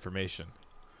excuse. that information.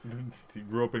 He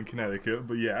grew up in Connecticut,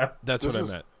 but yeah. That's This what is-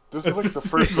 I meant. This is like the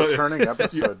first returning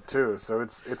episode too, so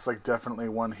it's like definitely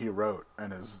one he wrote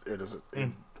and it is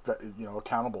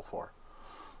accountable for.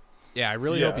 Yeah, I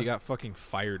really hope Yeah. he got fucking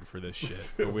fired for this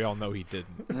shit, but we all know he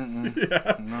didn't.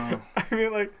 Yeah. No. I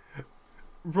mean, like,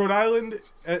 Rhode Island,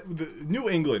 New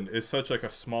England is such like a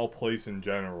small place in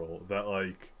general that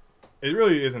like it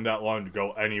really isn't that long to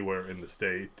go anywhere in the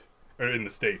state or in the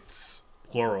states,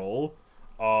 plural.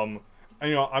 And,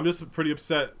 you know, I'm just pretty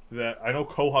upset that I know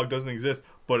Quahog doesn't exist,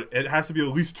 but it has to be at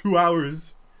least 2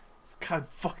 hours. God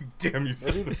fucking damn you,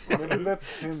 Seth. Maybe that's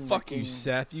him. Fuck you, making-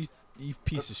 Seth. You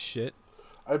piece of shit.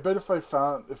 I bet if I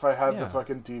had Yeah. the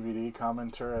fucking DVD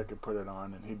commentary, I could put it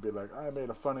on, and he'd be like, "I made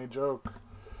a funny joke,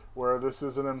 where this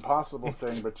is an impossible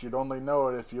thing, but you'd only know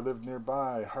it if you lived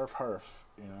nearby. Harf harf."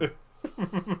 You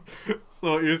know.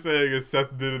 So what you're saying is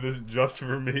Seth did this just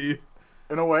for me?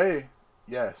 In a way,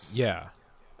 yes. Yeah.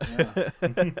 Yeah.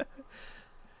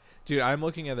 Dude, I'm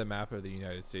looking at the map of the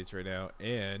United States right now,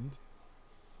 and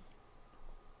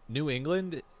New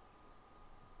England,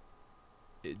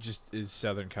 it just is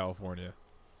Southern California.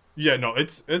 Yeah, no,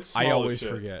 it's small I as always shit.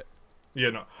 forget. Yeah,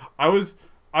 no.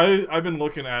 I've been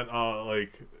looking at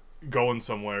like going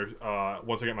somewhere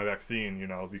once I get my vaccine, you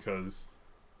know, because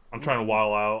I'm trying to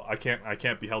while out. I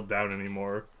can't be held down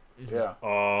anymore. Yeah.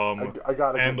 I I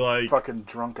gotta and, get like, fucking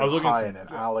drunk I was and looking high to- in an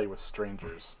alley with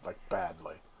strangers, like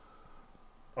badly.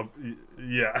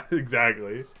 yeah,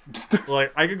 exactly.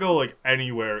 Like I could go like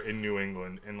anywhere in New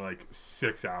England in like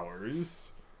 6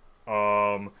 hours. Then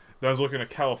I was looking at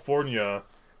California,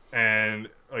 and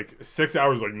like 6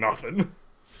 hours like nothing.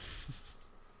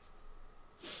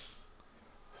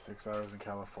 6 hours in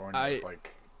California is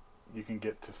like you can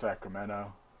get to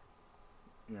Sacramento.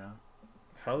 Yeah.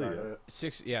 Hell Not yeah.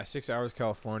 it. 6 hours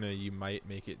California, you might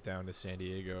make it down to San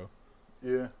Diego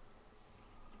Yeah.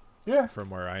 Yeah. from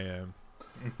where I am.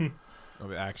 Oh,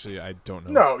 but actually, I don't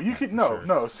know. No, you that could for no, sure.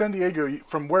 no. San Diego,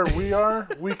 from where we are,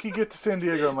 we could get to San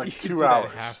Diego in like You could 2 do that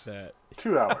hours. half that.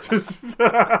 2 hours.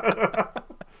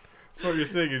 So what you're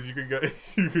saying is you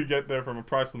could get there from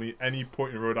approximately any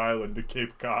point in Rhode Island to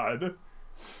Cape Cod.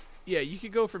 Yeah, you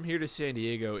could go from here to San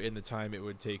Diego in the time it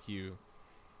would take you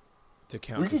to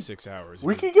count We to could- 6 hours.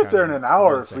 We You could get there in count an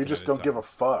hour 1 if we second just at don't give a time.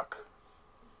 fuck.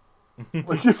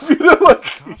 Like if you know, like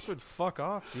Cops would fuck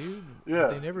off, dude. Yeah.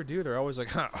 They never do. They're always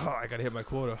like, oh, I gotta hit my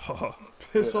quota.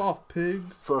 Piss Yeah. off,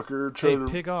 pigs. fucker, try Hey, to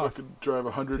pig off, fucking drive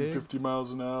 150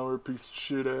 miles an hour, piece of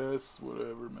shit ass,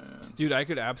 whatever, man. Dude, I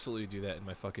could absolutely do that in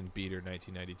my fucking beater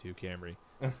 1992 Camry.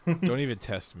 Don't even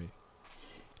test me.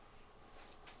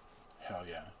 Hell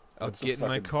yeah. I'll That's a get in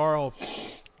my fucking- car, I'll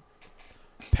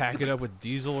pack it up with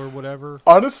diesel or whatever.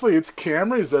 Honestly, it's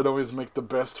Camrys that always make the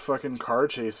best fucking car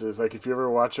chases. Like, if you ever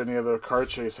watch any of the car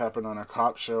chase happen on a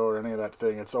cop show or any of that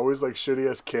thing, it's always like shitty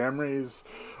ass Camrys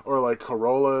or like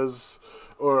Corollas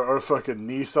or fucking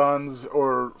Nissans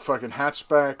or fucking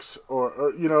hatchbacks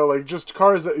or, you know, like just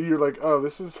cars that you're like, oh,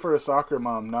 this is for a soccer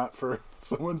mom, not for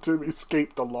someone to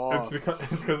escape the law. It's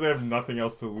because they have nothing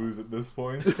else to lose at this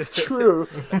point. It's true.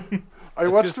 I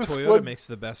It's watched because this Toyota one. makes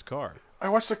the best car. I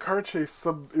watched a car chase.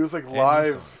 It was like And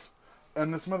live,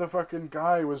 and this motherfucking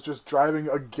guy was just driving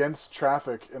against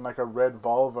traffic in like a red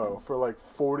Volvo for like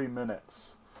 40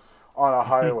 minutes on a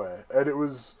highway, and it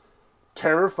was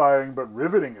terrifying but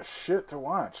riveting as shit to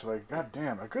watch. Like,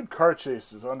 goddamn, a good car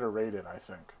chase is underrated, I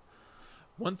think.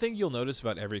 One thing you'll notice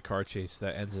about every car chase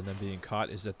that ends in them being caught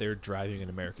is that they're driving an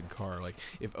American car. Like,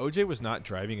 if OJ was not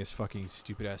driving his fucking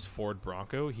stupid-ass Ford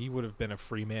Bronco, he would have been a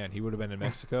free man. He would have been in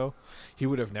Mexico. He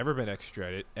would have never been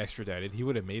extradited. He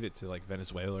would have made it to, like,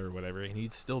 Venezuela or whatever, and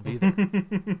he'd still be there.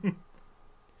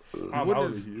 I'm out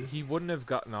of here. He wouldn't have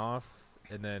gotten off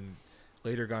and then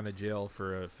later gone to jail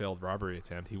for a failed robbery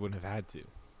attempt, he wouldn't have had to.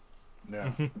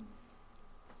 Yeah.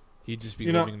 He'd just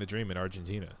be living the dream in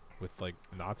Argentina with like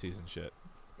Nazis and shit.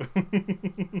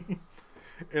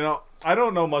 I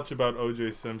don't know much about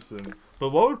O.J. Simpson, but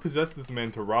what would possess this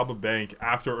man to rob a bank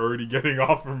after already getting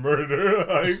off for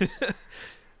murder?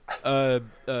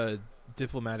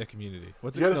 Diplomatic immunity.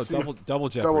 What's it You called? gotta No, see- double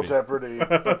jeopardy. Double jeopardy,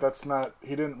 but that's not.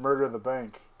 He didn't murder the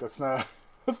bank. That's not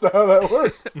how that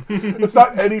works. It's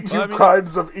not any two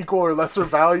crimes of equal or lesser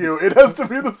value. It has to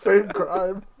be the same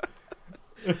crime.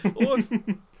 Well,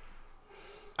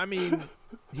 I mean,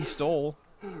 he stole.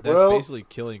 That's basically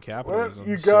killing capitalism.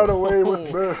 You got away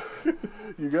with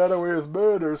you got away with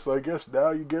murder, so I guess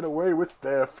now you get away with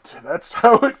theft. That's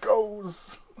how it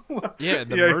goes. Yeah,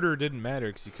 the murder didn't matter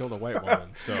because he killed a white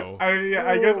woman. So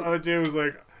I guess OJ was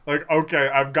like, okay,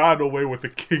 I've gotten away with the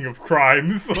king of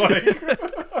crimes. Like,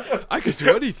 I could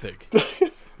do anything.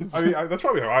 I mean, that's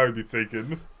probably how I would be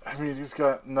thinking. I mean, he's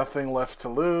got nothing left to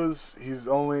lose. He's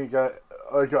only got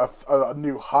like a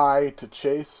new high to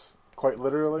chase, quite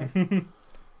literally.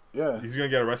 Yeah, He's gonna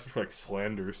get arrested for like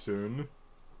slander soon.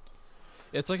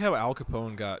 It's like how Al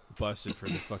Capone got busted for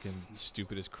the fucking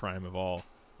stupidest crime of all,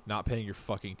 not paying your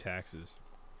fucking taxes.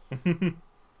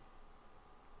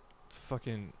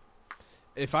 Fucking,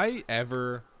 if I'm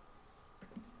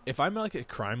like a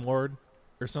crime lord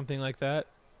or something like that,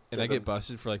 and I get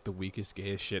busted for like the weakest,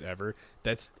 gayest shit ever,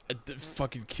 that's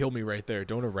fucking kill me right there.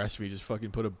 Don't arrest me. Just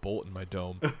fucking put a bolt in my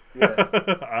dome. yeah.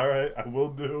 All right, I will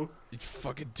do. You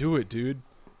fucking do it, dude.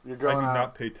 You're I going do out.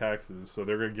 not pay taxes, so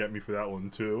they're gonna get me for that one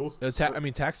too. I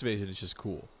mean, tax evasion is just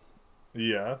cool.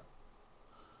 Yeah.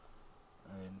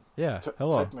 I mean, Yeah.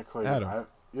 Hello, technically, Adam.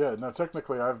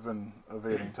 technically, I've been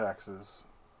evading taxes.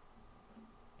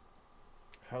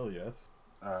 Hell yes.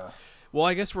 Well,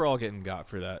 I guess we're all getting got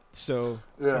for that. So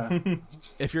Yeah,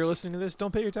 if you're listening to this,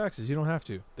 don't pay your taxes. You don't have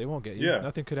to. They won't get you. Yeah.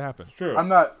 Nothing could happen. It's true. I'm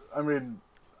not. I mean,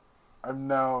 I'm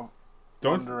now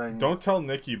wondering. Don't tell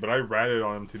Nikki, but I ratted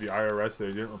on him to the IRS that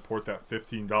he didn't report that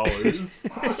 $15.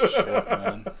 Oh, shit,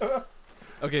 man.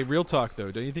 Okay, real talk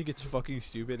though. Don't you think it's fucking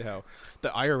stupid how the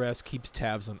IRS keeps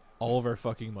tabs on all of our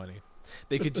fucking money?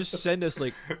 They could just send us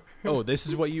like, oh, this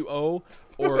is what you owe,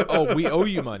 or oh, we owe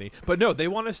you money. But no, they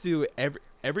want us to do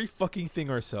every fucking thing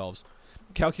ourselves,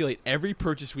 calculate every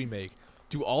purchase we make,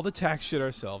 do all the tax shit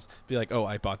ourselves, be like, oh,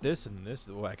 I bought this and this,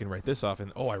 oh, I can write this off,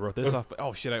 and oh, I wrote this off, but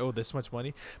oh shit, I owe this much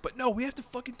money. But no, we have to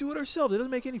fucking do it ourselves. It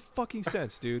doesn't make any fucking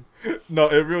sense, dude. No,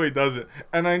 it really doesn't.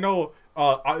 And I know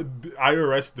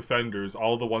IRS defenders,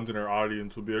 all the ones in our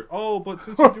audience, will be like, oh, but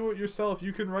since you do it yourself,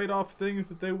 you can write off things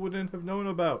that they wouldn't have known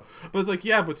about. But it's like,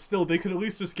 yeah, but still, they could at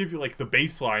least just give you like the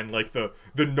baseline, like the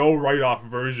no write-off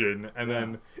version, and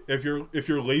then if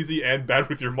you're lazy and bad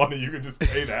with your money, you can just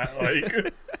pay that.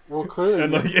 Like, Well, clearly,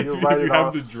 and like if you you write it have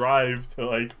off. the drive to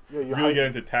like really get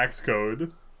into tax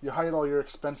code. You hide all your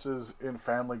expenses in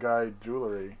Family Guy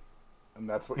jewelry, and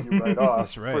that's what you write off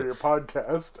That's right. for your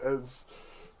podcast as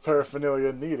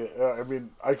paraphernalia needed. I mean,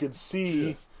 I could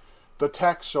see the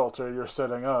tax shelter you're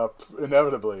setting up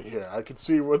inevitably here. I could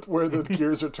see where the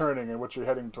gears are turning and what you're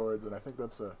heading towards, and I think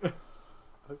that's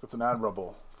an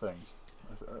admirable thing.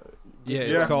 Yeah,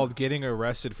 it's called getting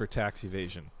arrested for tax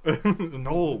evasion.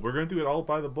 No, we're gonna do it all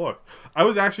by the book. I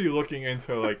was actually looking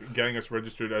into like getting us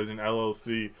registered as an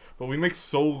LLC, but we make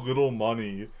so little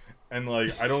money, and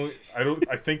like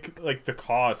I think like the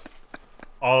cost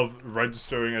of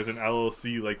registering as an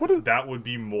LLC, like that would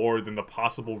be more than the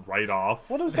possible write-off.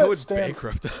 What does That that would stand?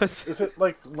 bankrupt us. Is it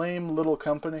like lame little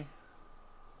company?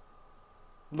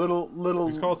 Little.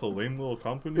 He's called us a lame little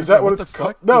company. Is that what the it's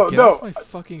called? fuck? No, Get no. off my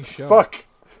fucking show. Fuck.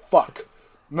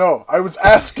 No, I was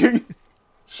asking.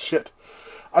 Shit.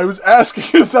 I was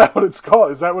asking, is that what it's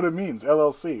called? Is that what it means?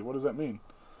 LLC. What does that mean?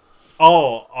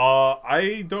 Oh,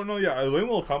 I don't know. Yeah, a lame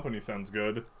little company sounds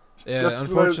good. Yeah, That's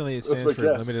unfortunately, it that's stands my for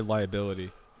guess. limited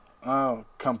liability. Oh,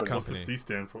 company. What's the C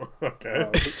stand for? Okay.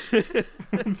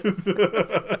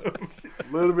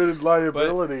 Limited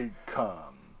liability.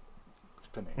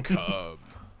 Company.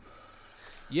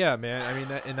 Yeah, man. I mean,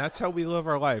 and that's how we live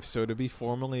our life. So to be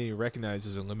formally recognized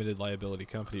as a limited liability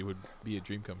company would be a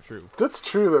dream come true. That's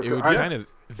true, though. It would kind of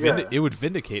it would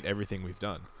vindicate everything we've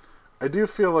done. I do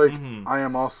feel like I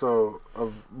am also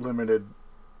of limited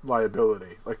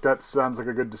liability. Like, that sounds like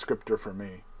a good descriptor for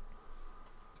me.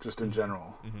 Just in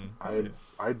general. I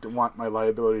want my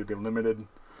liability to be limited.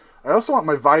 I also want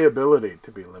my viability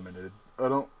to be limited. I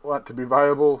don't want to be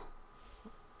viable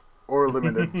or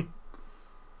limited.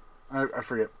 I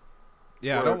forget.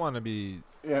 Yeah, I don't want to be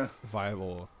Yeah.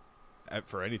 viable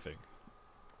for anything.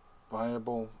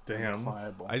 Viable. Damn.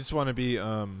 Pliable. I just want to be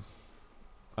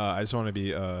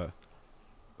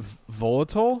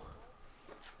Volatile?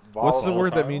 What's the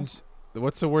word that Volatile? means?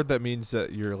 What's the word that means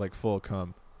that you're like full of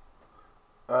cum?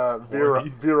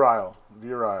 Virile.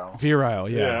 Virile.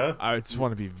 Yeah. Yeah. I just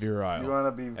want to be virile. You want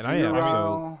to be And virile I am,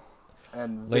 so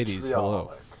and ladies,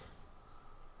 hello.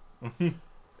 vitriolic.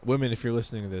 Women, if you're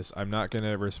listening to this, I'm not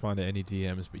gonna respond to any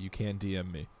DMs, but you can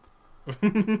DM me.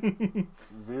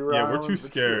 Virile Yeah, we're too and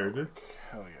scared. vitriolic.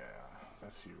 Hell yeah.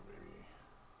 That's you, baby.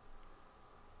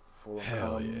 Full of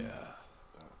Hell cum yeah.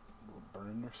 that will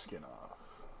burn your skin off.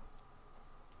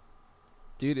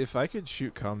 Dude, if I could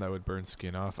shoot cum that would burn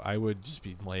skin off, I would just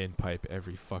be laying pipe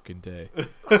every fucking day.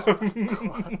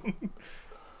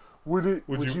 Would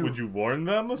you warn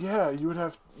them? Yeah, you would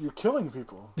have. You're killing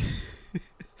people.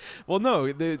 Well, no,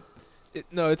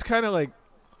 it's kind of like,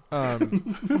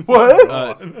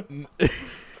 What?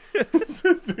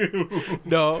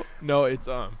 no, it's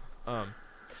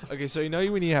okay. So you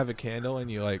know when you have a candle and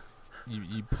you like,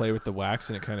 you play with the wax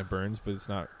and it kind of burns, but it's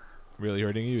not really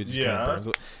hurting you. It just kind of burns.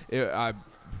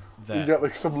 You got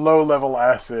like some low-level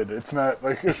acid. It's not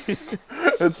like it's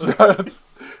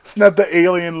not the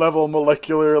alien level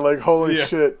molecular. Like holy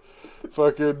shit,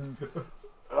 fucking.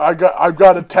 I've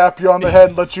got to tap you on the head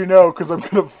and let you know because I'm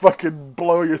gonna fucking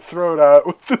blow your throat out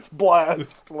with this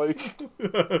blast. Like,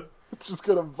 it's just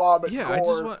gonna vomit. Yeah,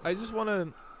 gore.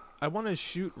 I want to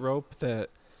shoot rope that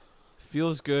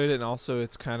feels good and also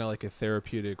it's kind of like a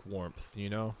therapeutic warmth. You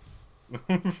know.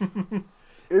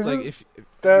 Isn't like if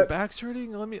that your back's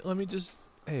hurting, let me just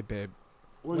hey babe,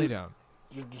 lay down.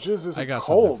 Your jizz isn't I got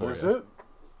cold, something is for you. it?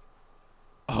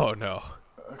 Oh no.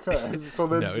 Okay, so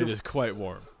then No, it is quite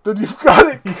warm. Then you've got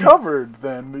it covered.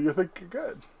 Then you think you're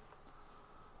good.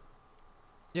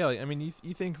 Yeah, like, I mean,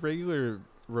 you think regular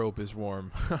rope is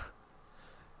warm?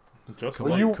 Just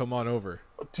Come on over.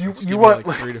 Do you Just give you me, want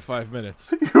like 3 to 5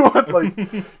 minutes?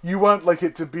 you want like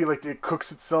it to be like it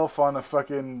cooks itself on a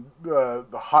fucking the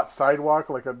hot sidewalk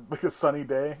like a sunny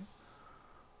day?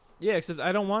 Yeah, except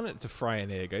I don't want it to fry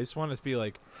an egg. I just want it to be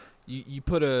like you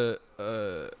put a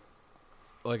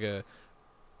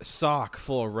sock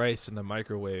full of rice in the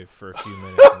microwave for a few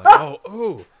minutes. And like,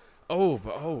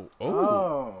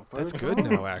 that's good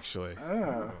now, actually.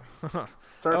 Yeah.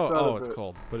 Starts out it's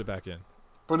cold. Put it back in.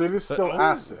 But it is still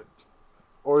acid,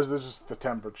 or is it just the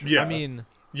temperature? Yeah. I mean,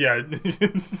 yeah.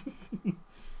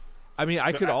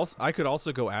 I could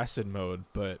also go acid mode,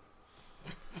 but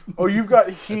Oh, you've got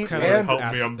heat kinda and Help me,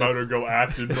 acid. I'm about to go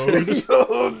acid mode.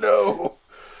 oh no.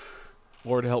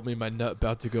 Lord help me, my nut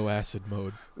about to go acid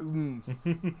mode.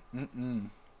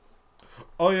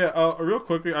 Oh yeah, real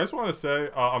quickly, I just want to say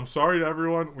I'm sorry to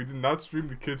everyone. We did not stream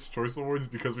the Kids' Choice Awards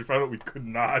because we found out we could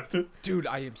not. Dude,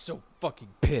 I am so fucking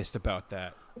pissed about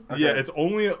that. Okay. Yeah, it's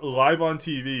only live on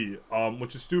TV,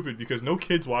 which is stupid because no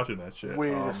kids watching that shit.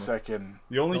 Wait a second.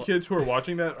 The only kids who are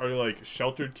watching that are like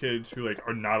sheltered kids who like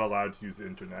are not allowed to use the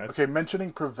internet. Okay,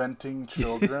 mentioning preventing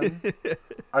children,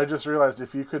 I just realized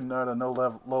if you could nut a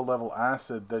low level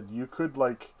acid, then you could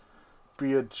like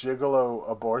be a gigolo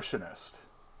abortionist.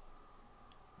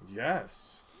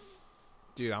 Yes.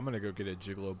 Dude, I'm gonna go get a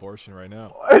gigolo abortion right now.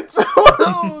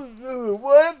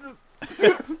 What?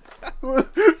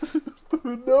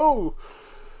 No.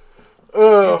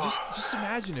 Dude, just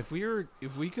imagine if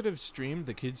we could have streamed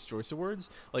the Kids' Choice Awards,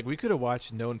 like we could have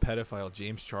watched known pedophile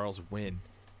James Charles win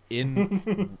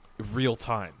in real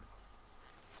time.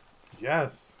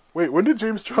 Yes. Wait, when did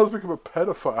James Charles become a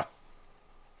pedophile?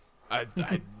 I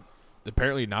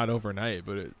apparently not overnight,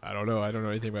 but I don't know. I don't know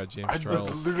anything about James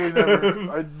Charles.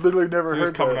 I literally never So he's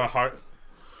heard coming that. out hard.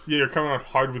 Yeah, you're coming out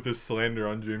hard with this slander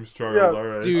on James Charles. Yeah, All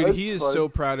right. Dude, That's he is fine. so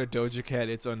proud of Doja Cat.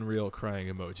 It's unreal. Crying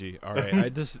emoji. All right,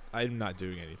 I'm not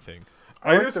doing anything.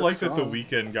 I like just that like that The song.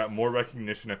 Weeknd got more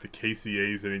recognition at the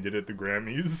KCAs than he did at the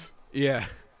Grammys. Yeah.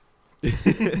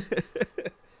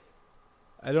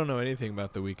 I don't know anything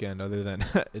about The Weeknd other than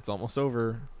it's almost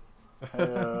over.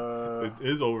 It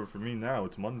is over for me now.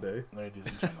 It's Monday. Ladies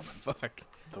and gentlemen, Fuck.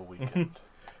 The Weeknd.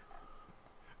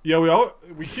 Yeah,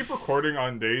 we keep recording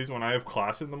on days when I have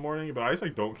class in the morning, but I just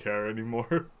like don't care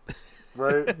anymore.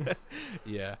 Right?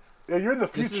 Yeah. Yeah, you're in the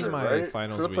future, This is my right?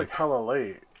 finals so it's week. like hella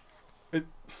late.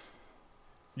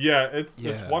 Yeah, it's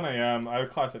Yeah. 1 a.m. I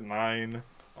have class at 9.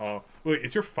 Wait,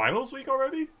 it's your finals week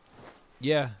already?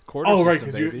 Yeah. Quarter Oh right,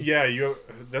 system, because baby.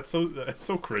 that's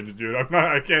so cringe, dude.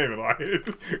 I can't even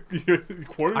lie.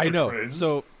 Quarters I are know. cringe.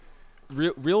 So,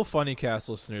 real funny cast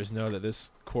listeners know that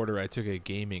this quarter I took a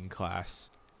gaming class,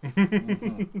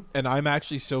 and I'm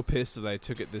actually so pissed that I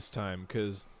took it this time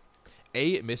because,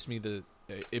 it made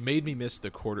me miss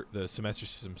the semester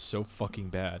system so fucking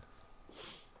bad,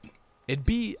 and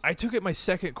B, I took it my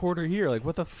second quarter here. Like,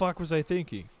 what the fuck was I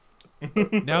thinking?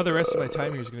 Now the rest of my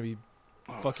time here is gonna be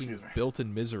fucking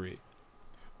built-in misery.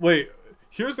 Wait,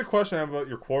 here's the question I have about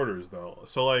your quarters, though.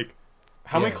 So, like,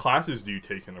 how many classes do you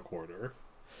take in a quarter?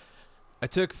 I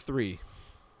took 3.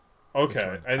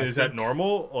 Okay, and is that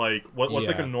normal? Like, what's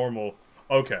like a normal...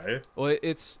 Okay. Well,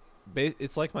 it's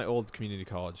like my old community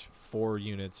college. 4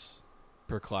 units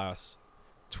per class.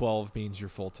 12 means you're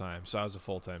full-time, so I was a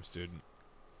full-time student.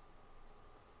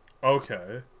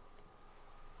 Okay.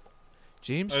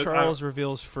 James Charles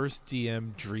reveals first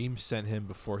DM Dream sent him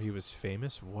before he was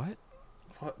famous. What?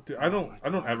 What? Dude, I don't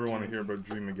ever want to hear about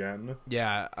Dream again.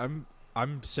 Yeah,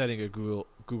 I'm setting a Google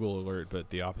alert,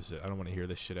 but the opposite. I don't want to hear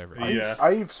this shit ever. Yeah,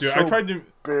 I tried to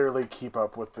barely keep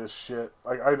up with this shit.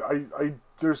 Like I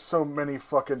there's so many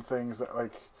fucking things that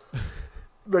like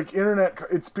internet.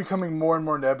 It's becoming more and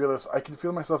more nebulous. I can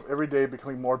feel myself every day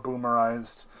becoming more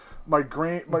boomerized. My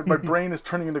brain is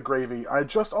turning into gravy. I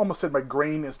just almost said my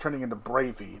grain is turning into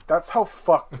bravey. That's how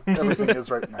fucked everything is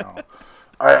right now.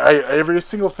 I every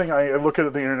single thing I look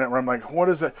at the internet where I'm like, what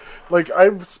is it? Like,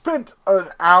 I've spent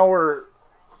 2 hours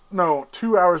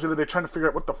the other day trying to figure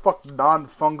out what the fuck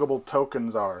non-fungible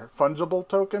tokens are. Fungible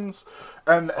tokens?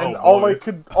 And all I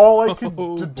could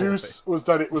deduce was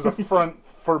that it was a front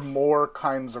for more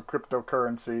kinds of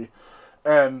cryptocurrency,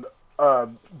 and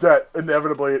that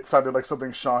inevitably it sounded like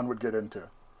something Sean would get into.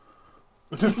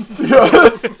 Just, it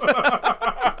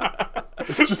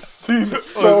just seems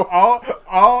so...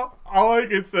 All I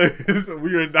can say is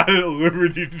we are not at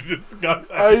liberty to discuss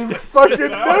that. I fucking knew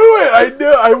it! I knew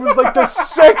it! I was like, the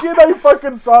second I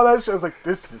fucking saw that shit, I was like,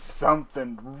 this is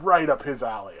something right up his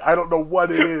alley. I don't know what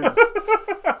it is.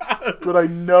 But I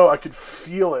know, I could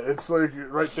feel it. It's like,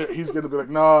 right there, he's gonna be like,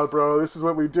 nah, bro, this is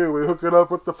what we do. We hook it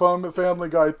up with the Family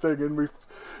Guy thing, and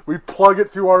we plug it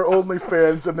through our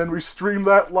OnlyFans, and then we stream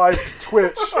that live to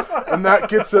Twitch, and that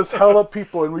gets us hella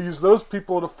people, and we use those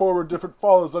people to forward different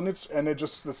follows on it, and it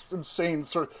just, this insane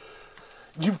sort of...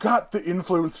 You've got the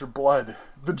influencer blood.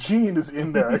 The gene is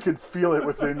in there. I could feel it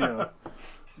within you.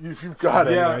 You've got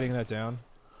it. Yeah. Writing that down.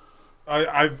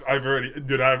 I've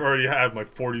already had my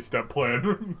 40-step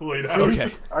plan laid out.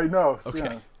 Okay. I know. Okay.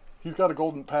 Yeah. He's got a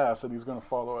golden path, and he's going to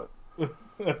follow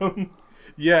it.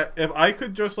 Yeah, if I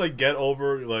could just, like, get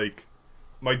over, like,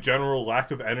 my general lack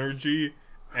of energy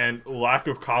and lack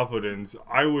of confidence,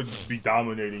 I would be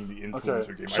dominating the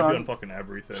influencer game. Sean, I'd be on fucking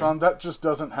everything. Sean, that just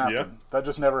doesn't happen. Yeah. That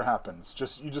just never happens.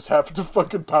 You just have to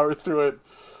fucking power through it.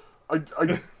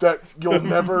 That you'll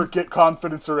never get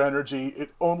confidence or energy.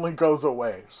 It only goes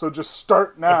away. So just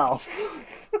start now.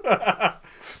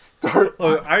 Start.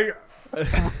 Look,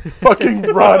 Fucking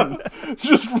run.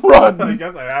 Just run. I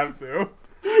guess I have to.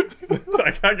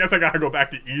 I guess I gotta go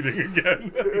back to eating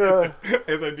again. Yeah.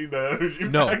 As I need the energy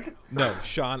back. No,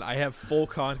 Sean, I have full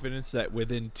confidence that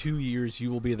within 2 years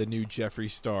you will be the new Jeffree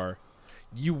Star.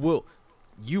 You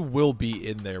will be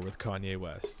in there with Kanye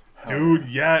West.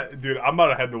 Dude, I'm about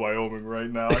to head to Wyoming right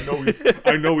now.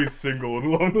 I know he's single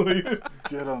and lonely.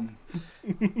 Get him.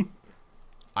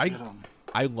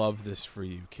 I love this for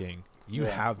you, King. You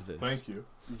have this. Thank you.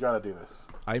 You gotta do this.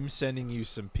 I'm sending you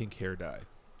some pink hair dye.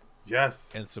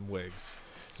 Yes. And some wigs.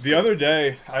 The other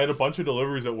day, I had a bunch of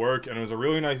deliveries at work, and it was a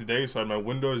really nice day, so I had my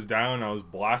windows down. I was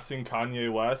blasting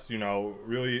Kanye West,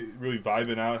 really, really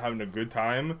vibing out, having a good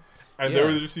time. And there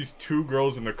were just these 2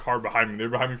 girls in the car behind me. They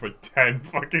were behind me for 10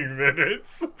 fucking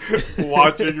minutes,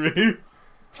 watching me.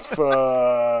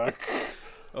 Fuck.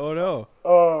 Oh, no.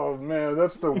 Oh, man,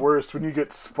 that's the worst, when you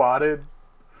get spotted.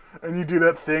 And you do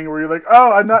that thing where you're like,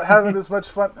 oh, I'm not having as much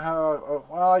fun.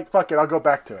 Well, fuck it, I'll go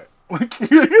back to it.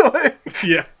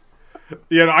 Yeah.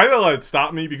 Yeah, no, I didn't let it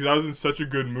stop me because I was in such a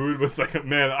good mood, but it's like,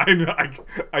 man,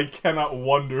 I cannot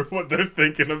wonder what they're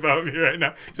thinking about me right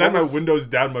now. Because I had my windows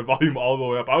down, my volume all the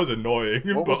way up. I was annoying,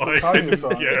 what but was the like, Kanye I didn't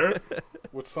song? care.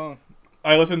 What song?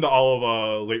 I listened to all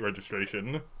of Late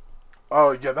Registration.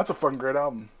 Oh, yeah, that's a fucking great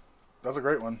album. That's a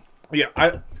great one. Yeah,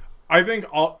 I think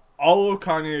all of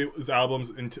Kanye's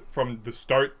albums from the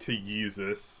start to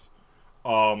Yeezus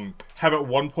have at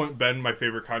one point been my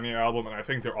favorite Kanye album, and I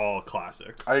think they're all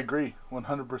classics. I agree,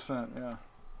 100%. Yeah,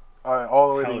 all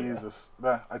the way Hell to yeah. Yeezus.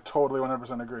 I totally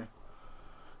 100% agree.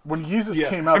 When Yeezus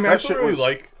came out, I mean, that shit really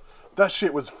was that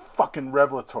shit was fucking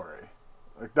revelatory.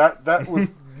 Like that was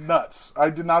nuts.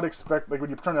 I did not expect, like, when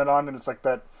you turn it on and it's like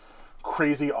that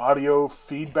crazy audio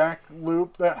feedback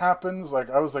loop that happens.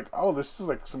 Like, I was like, oh, this is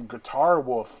like some Guitar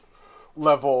Wolf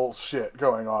level shit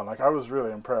going on. Like, I was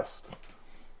really impressed.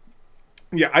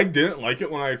 Yeah, I didn't like it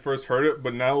when I first heard it,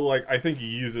 but now, like, I think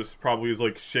Yeezus probably has,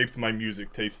 like, shaped my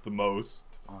music taste the most.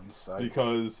 On site.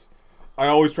 Because I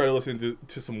always try to listen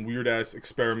to some weird-ass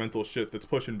experimental shit that's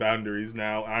pushing boundaries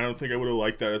now, and I don't think I would have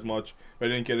liked that as much if I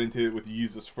didn't get into it with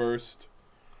Yeezus first.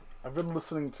 I've been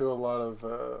listening to a lot of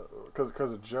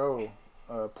because of Joe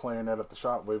playing it at the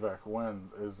shop way back when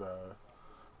is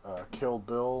Kill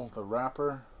Bill the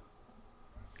rapper.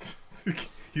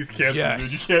 He's canceled, Yes.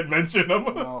 dude. You can't mention him.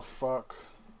 Oh fuck!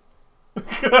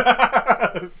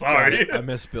 Sorry. I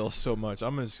miss Bill so much.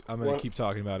 I'm gonna What? keep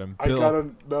talking about him. I Bill, gotta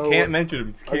know. Can't mention him.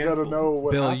 It's I canceled. gotta know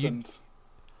what Bill, happened.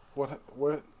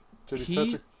 What? Did he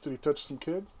touch? Did he touch some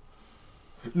kids?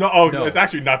 No, No. it's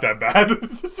actually not that bad.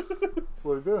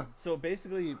 What did he do? So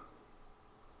basically,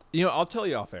 I'll tell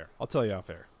you off air.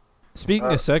 Speaking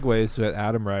of segways that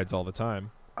Adam rides all the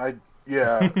time.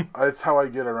 It's how I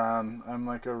get around. I'm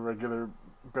like a regular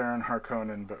Baron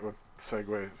Harkonnen, but with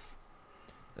segways.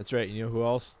 That's right. You know who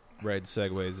else rides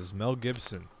segways is Mel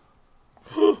Gibson.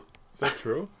 Is that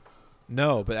true?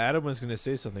 No, but Adam was going to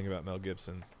say something about Mel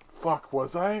Gibson. Fuck,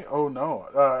 was I? Oh no,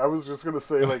 I was just gonna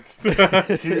say like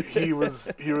he was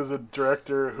a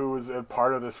director who was a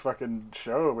part of this fucking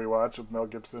show we watched with Mel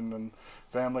Gibson and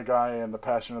Family Guy and The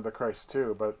Passion of the Christ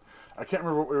too. But I can't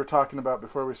remember what we were talking about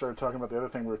before we started talking about the other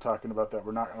thing we were talking about that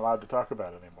we're not allowed to talk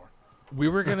about anymore. We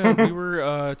were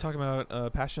talking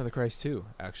about Passion of the Christ too,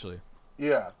 actually.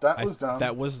 Yeah, that was dumb.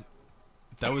 That was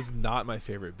not my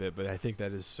favorite bit, but I think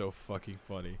that is so fucking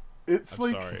funny. It's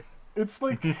I'm like sorry. it's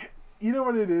like you know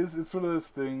what it is? It's one of those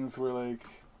things where like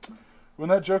when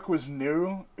that joke was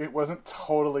new, it wasn't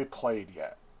totally played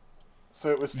yet, so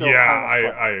it was still kind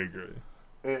of I agree.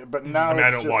 But now I mean, it's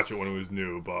I don't just, watch it when it was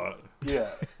new, but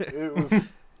Yeah, it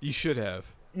was. You should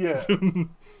have. Yeah.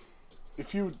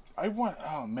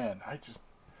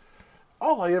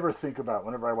 All I ever think about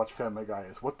whenever I watch Family Guy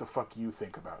is what the fuck you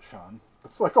think about, Sean.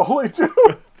 That's like all I do.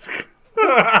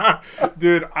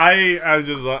 dude, I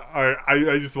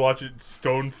just watch it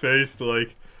stone faced.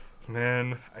 Like,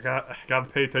 man, I gotta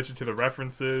pay attention to the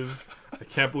references. I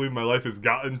can't believe my life has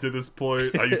gotten to this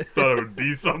point. I used to thought I would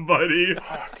be somebody.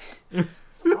 Fuck.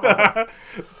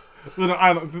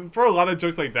 For a lot of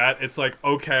jokes like that, it's like,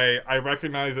 okay, I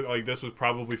recognize that like this was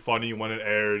probably funny when it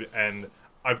aired, and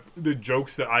the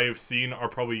jokes that I have seen are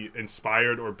probably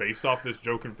inspired or based off this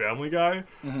joke in Family Guy.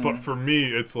 Mm-hmm. But for me,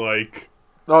 it's like,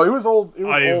 No, it was old. It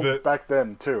was old back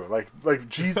then too. Like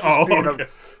Jesus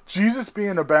Jesus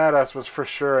being a badass was for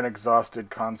sure an exhausted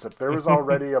concept. There was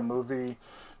already a movie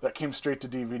that came straight to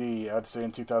DVD, I'd say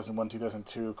in 2001,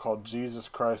 2002, called Jesus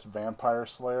Christ Vampire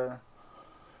Slayer.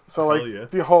 So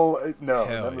like the whole that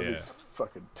movie's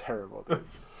fucking terrible, dude.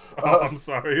 I'm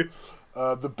sorry.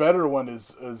 The better one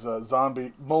is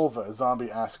Zombie Mulva, a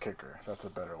zombie ass kicker. That's a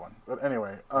better one. But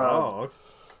anyway,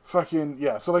 fucking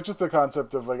yeah. So like just the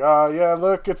concept of like,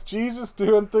 look, it's Jesus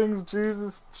doing things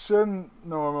Jesus shouldn't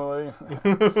normally.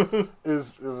 It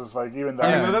was like even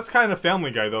that. I mean, that's kind of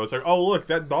Family Guy though. It's like, oh look,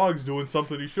 that dog's doing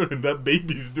something he shouldn't. That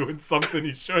baby's doing something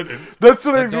he shouldn't. That's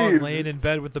what I mean. Dog laying in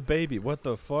bed with the baby. What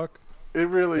the fuck? It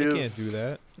really is. They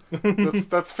can't do that.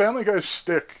 That's Family Guy's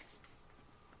shtick.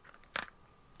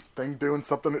 Thing doing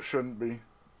something it shouldn't be.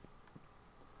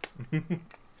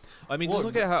 I mean, just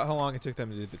look at how long it took them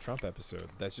to do the Trump episode.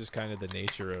 That's just kind of the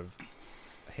nature of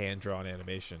hand-drawn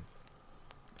animation.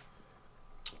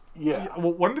 Yeah.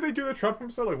 Well, when did they do the Trump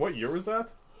episode? Like, what year was that?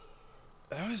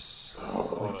 That was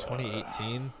like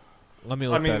 2018. Let me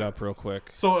look that up real quick.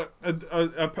 So,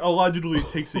 allegedly,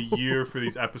 it takes a year for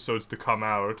these episodes to come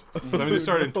out. So, I mean, they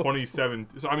started in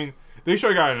 2017. So, I mean, they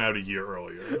should have gotten out a year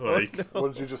earlier. Like,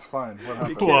 what did you just find? What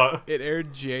happened? What? It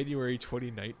aired January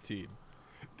 2019.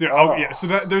 Dude, yeah. So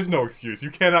there's no excuse. You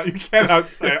cannot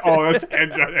say, "Oh, that's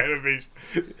hand-drawn animation."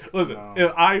 Listen,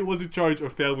 if I was in charge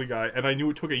of Family Guy and I knew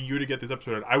it took a year to get this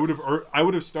episode, I would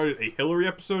have started a Hillary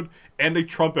episode and a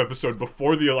Trump episode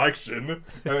before the election, and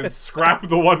then scrap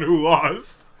the one who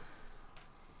lost.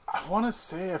 I want to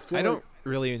say I don't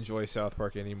really enjoy South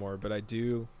Park anymore, but I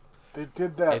do. They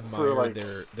did that admire for like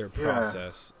their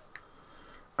process.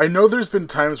 I know there's been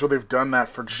times where they've done that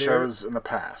for shows in the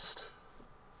past.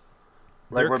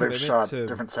 Like where they've shot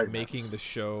different segments. Making the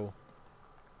show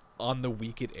on the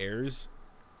week it airs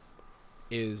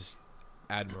is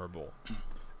admirable.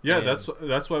 Yeah,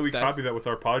 that's why we copy that with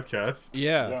our podcast.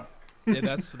 Yeah.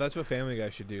 That's what Family Guy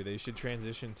should do. They should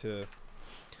transition to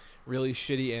really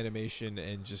shitty animation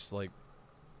and just like,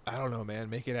 I don't know, man,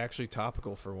 make it actually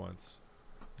topical for once.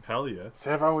 Hell yeah. See,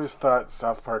 I've always thought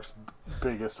South Park's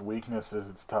biggest weakness is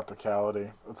its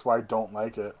topicality. That's why I don't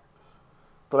like it.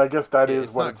 But I guess that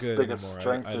is what its biggest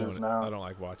strength is now. I don't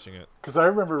like watching it. Because I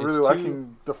remember really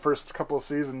liking the first couple of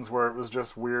seasons where it was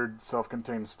just weird,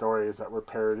 self-contained stories that were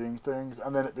parodying things,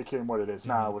 and then it became what it is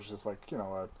now, which is like,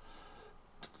 a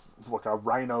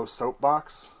rhino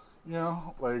soapbox. You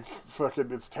know, like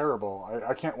fucking, it's terrible.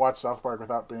 I can't watch South Park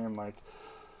without being like,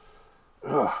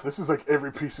 Ugh, this is like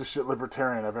every piece of shit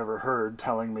libertarian I've ever heard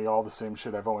telling me all the same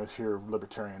shit I've always hear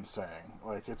libertarians saying.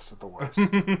 Like, it's the worst.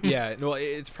 Yeah, no,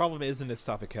 its problem isn't its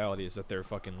topicality, is that they're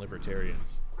fucking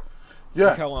libertarians. Yeah.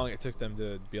 Look how long it took them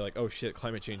to be like, oh shit,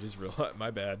 climate change is real.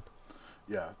 My bad.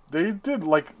 Yeah. They did,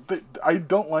 like, I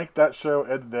don't like that show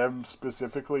and them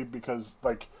specifically because,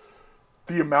 like,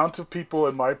 the amount of people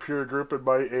in my peer group and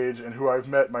my age and who I've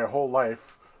met my whole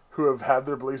life who have had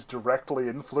their beliefs directly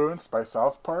influenced by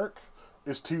South Park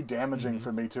is too damaging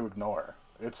for me to ignore.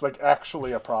 It's, like,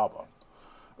 actually a problem.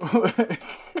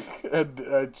 And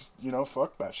I just,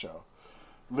 fuck that show.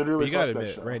 Literally, But you fuck gotta that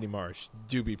admit, show. Randy Marsh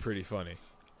do be pretty funny.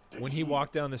 When he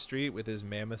walked down the street with his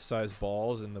mammoth-sized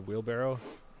balls in the wheelbarrow,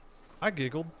 I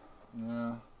giggled.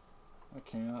 Yeah, I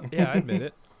can't. Yeah, I admit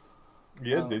it.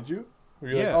 Yeah, did you? Were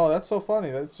you Yeah. like, oh, that's so funny.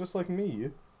 That's just like me.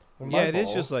 And Yeah, my it is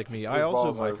balls." just like me. I His also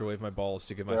balls are- microwave my balls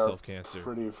to give They myself are cancer.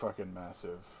 pretty fucking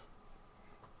massive.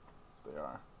 They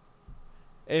are.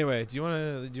 Anyway, do you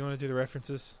wanna do the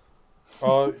references?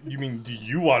 You mean, do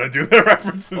you want to do the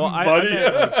references, Well, buddy?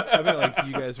 I meant like, do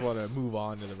you guys want to move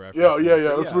on to the Yeah, references? yeah.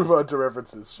 But Let's move on to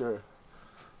references, sure.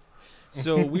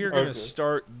 So we are going to Okay.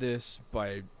 start this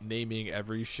by naming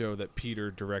every show that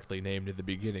Peter directly named in the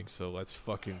beginning. So let's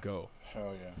fucking go.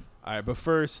 Hell yeah. All right, but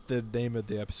first, the name of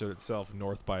the episode itself,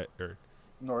 North by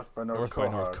North by North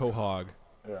Quahog.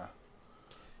 Yeah.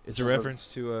 It's a This is reference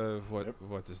to Yep.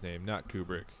 what's his name? Not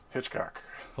Kubrick. Hitchcock.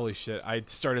 Holy shit! I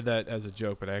started that as a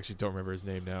joke, but I actually don't remember his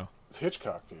name now. It's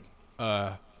Hitchcock, dude.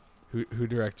 Who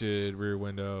directed Rear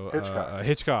Window? Hitchcock.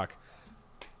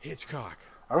 Hitchcock.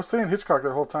 I was saying Hitchcock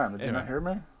the whole time. Did you Anyway. not hear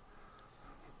me?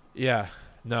 Yeah.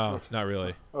 No, not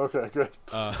really. Okay, good.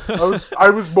 I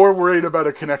was more worried about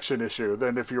a connection issue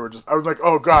than if you were just... I was like,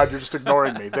 oh, God, you're just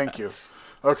ignoring me. Thank you.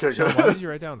 Okay, Sean, good. why did you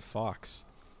write down Fox?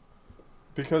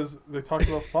 Because they talked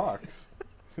about Fox.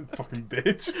 Fucking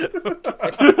bitch.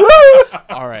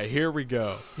 All right, here we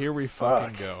go. Here we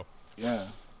fucking Fuck. go. Yeah.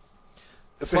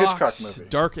 It's Fox, a Hitchcock movie.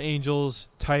 Dark Angels,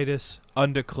 Titus,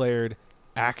 Undeclared,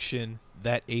 Action,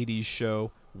 That 80s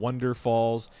Show, Wonder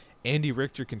Falls, Andy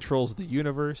Richter Controls the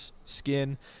Universe,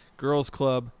 Skin, Girls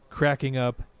Club, Cracking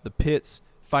Up, The Pits,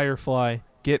 Firefly,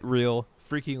 Get Real,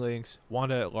 Freaky Links,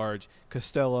 Wanda at Large,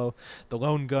 Costello, The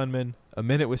Lone Gunman, A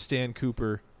Minute with Stan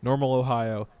Cooper, Normal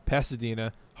Ohio,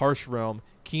 Pasadena, Harsh Realm,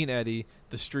 Keen Eddie,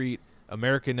 The Street,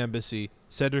 American Embassy,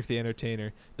 Cedric the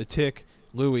Entertainer, The Tick,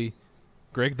 Louie,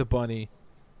 Greg the Bunny.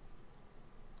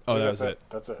 Oh, that was it.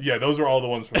 That's it. Yeah, those were all the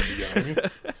ones from the beginning.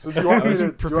 So do you want I me was to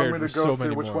prepared go for so through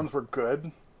many which more. ones were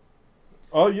good?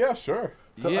 Oh, yeah, sure.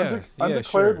 So Yeah,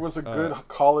 Undeclared sure. was a good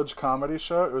college comedy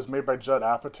show. It was made by Judd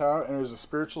Apatow, and it was a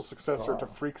spiritual successor to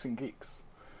Freaks and Geeks.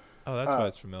 Oh, that's why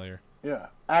it's familiar. Yeah.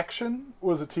 Action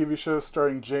was a TV show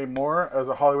starring Jay Moore as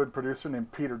a Hollywood producer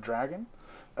named Peter Dragon.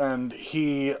 And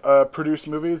he produced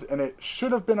movies, and it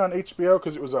should have been on HBO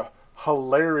because it was a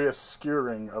hilarious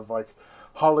skewering of, like,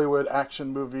 Hollywood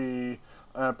action movie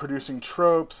producing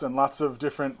tropes and lots of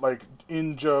different, like,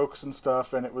 in-jokes and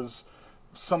stuff, and it was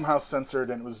somehow censored,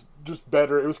 and it was just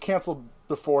better. It was canceled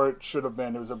before it should have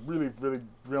been. It was a really, really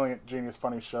brilliant, genius,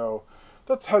 funny show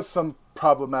that has some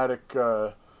problematic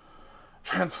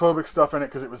transphobic stuff in it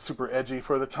because it was super edgy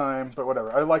for the time, but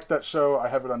whatever. I liked that show. I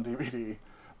have it on DVD.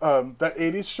 That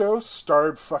 80s show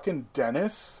starred fucking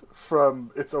Dennis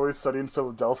from It's Always Sunny in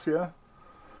Philadelphia,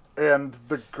 and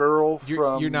the girl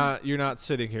from... You're not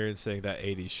sitting here and saying that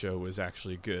 80s show was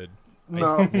actually good.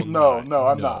 No,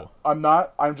 I'm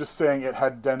not. I'm just saying it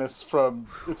had Dennis from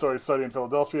It's Always Sunny in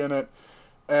Philadelphia in it,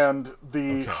 and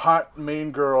the hot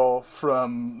main girl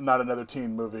from Not Another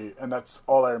Teen Movie, and that's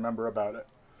all I remember about it.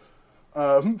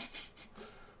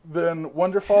 Then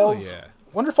Wonder Falls. Hell yeah.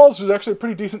 Wonder Falls was actually a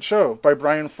pretty decent show by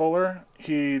Brian Fuller.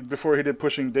 Before he did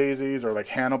Pushing Daisies or like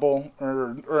Hannibal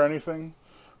or anything.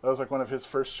 That was like one of his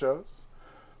first shows.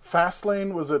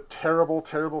 Fastlane was a terrible,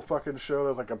 terrible fucking show. That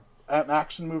was like an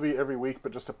action movie every week,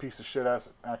 but just a piece of shit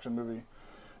ass action movie.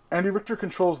 Andy Richter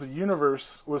Controls the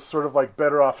Universe was sort of like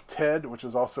Better Off Ted, which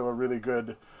is also a really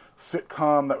good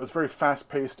sitcom that was very fast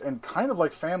paced and kind of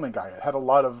like Family Guy. It had a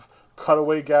lot of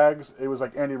cutaway gags. It was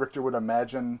like Andy Richter would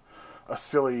imagine a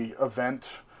silly event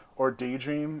or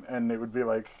daydream, and it would be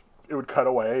like, it would cut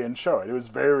away and show it. It was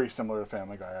very similar to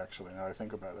Family Guy, actually, now I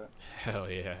think about it. Hell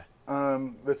yeah.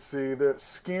 Let's see, the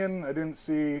Skin, I didn't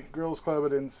see. Girls Club, I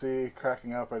didn't see.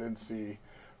 Cracking Up, I didn't see.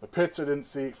 The Pits, I didn't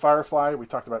see. Firefly, we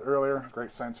talked about earlier.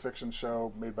 Great science fiction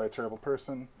show made by a terrible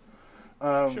person.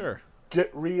 Sure. Get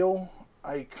Real,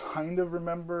 I kind of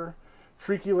remember.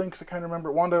 Freaky Links, I kind of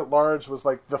remember. Wanda at Large was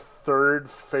like the third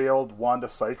failed Wanda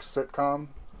Sykes sitcom.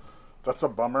 That's a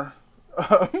bummer.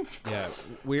 Yeah,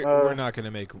 we're not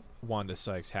gonna make Wanda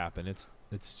Sykes happen. It's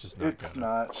just not. It's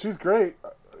not. She's great.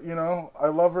 You know, I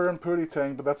love her in Pootie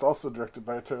Tang, but that's also directed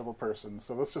by a terrible person.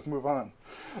 So let's just move on.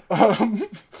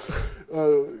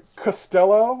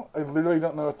 Costello, I literally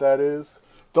don't know what that is.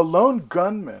 The Lone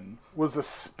Gunman was a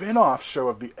spin-off show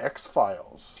of the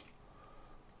X-Files.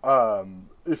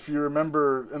 If you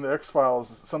remember in the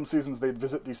X-Files, some seasons they'd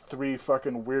visit these 3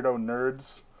 fucking weirdo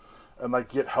nerds and like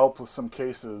get help with some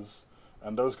cases,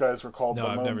 and those guys were called the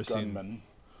Lone Gunman.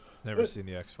 Never seen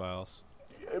the X-Files.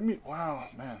 I mean, wow,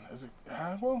 man, is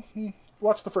it?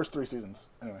 Watch the first 3 seasons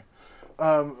anyway.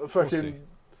 Fucking,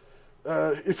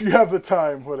 if you have the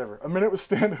time, whatever. A Minute with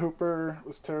Stan Hooper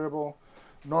was terrible.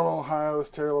 Normal Ohio is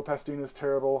terrible. Pasadena's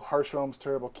terrible. Harshhome's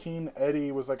terrible. Keen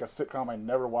Eddie was like a sitcom I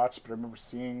never watched, but I remember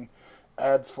seeing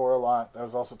ads for a lot. That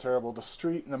was also terrible. The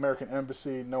Street and American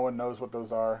Embassy, no one knows what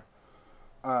those are.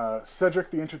 Cedric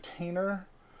the Entertainer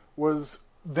was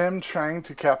them trying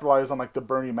to capitalize on like the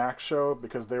Bernie Mac show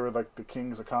because they were like the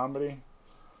kings of comedy.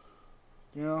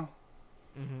 You know?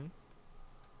 Mm-hmm.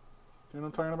 You know what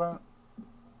I'm talking about?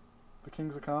 The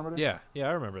kings of comedy? Yeah,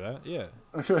 I remember that. Yeah.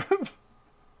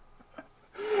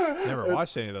 Never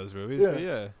watched any of those movies, but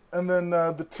yeah. And then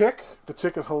The Tick. The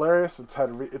Tick is hilarious. It's had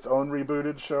its own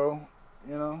rebooted show,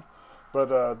 you know?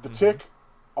 But The Tick,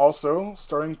 also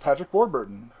starring Patrick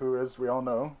Warburton, who, as we all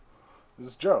know,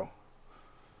 is Joe.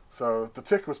 So The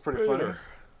Tick was pretty funny.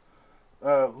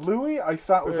 Louis, I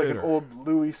thought was like an old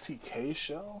Louis C.K.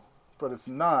 show, but it's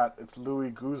not. It's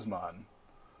Louis Guzman.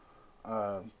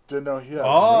 Didn't know he had.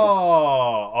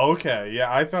 Oh, okay.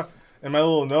 Yeah, I thought in my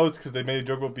little notes, because they made a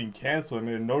joke about being canceled, I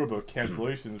made a note about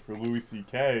cancellations for Louis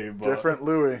C.K. But, different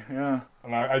Louis, yeah.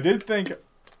 And I did think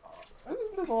I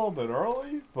think this a little bit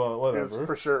early, but whatever. It was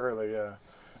for sure early, yeah.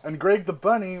 And Greg the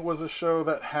Bunny was a show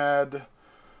that had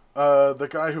the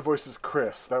guy who voices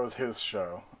Chris. That was his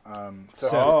show.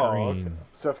 Seth Green. Okay.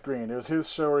 Seth Green. It was his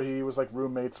show where he was like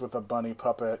roommates with a bunny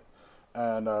puppet,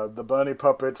 and the bunny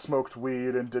puppet smoked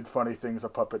weed and did funny things a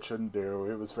puppet shouldn't do.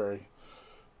 It was very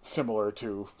similar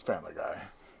to Family Guy.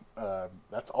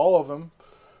 That's all of them.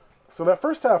 So that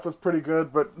first half was pretty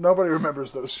good, but nobody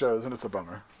remembers those shows, and it's a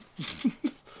bummer.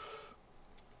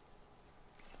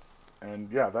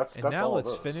 And yeah, that's now all.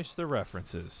 Let's finish the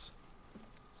references.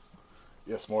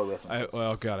 Yes, more references.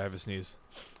 Oh god, I have a sneeze.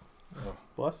 Oh.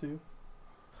 Bless you.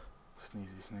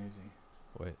 Sneezy.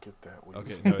 Wait. Get that.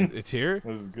 Okay, no, it's here.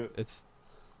 This is good. But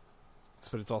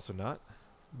it's also not.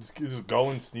 Just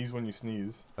go and sneeze when you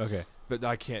sneeze. Okay, but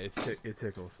I can't. It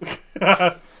tickles.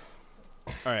 All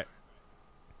right.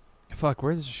 Fuck.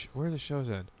 Where are the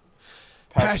shows end?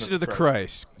 Passion of the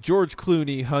Christ. George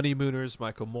Clooney, Honeymooners,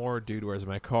 Michael Moore, Dude, Where's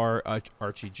My Car,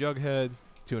 Archie Jughead,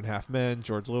 2.5 Men,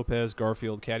 George Lopez,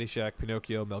 Garfield, Caddyshack,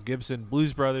 Pinocchio, Mel Gibson,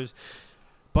 Blues Brothers,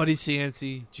 Buddy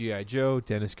Cianci, G.I. Joe,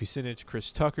 Dennis Kucinich,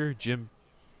 Chris Tucker, Jim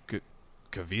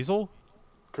Caviezel,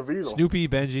 Snoopy,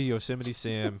 Benji, Yosemite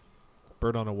Sam,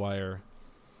 Bird on a Wire,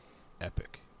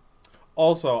 epic.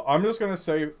 Also, I'm just going to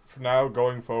say, from now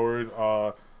going forward,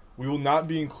 we will not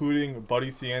be including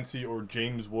Buddy Cianci or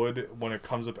James Wood when it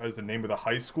comes up as the name of the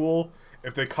high school.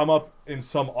 If they come up in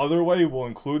some other way, we'll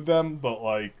include them, but,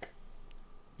 like,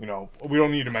 you know, we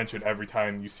don't need to mention every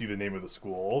time you see the name of the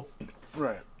school.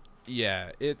 Right.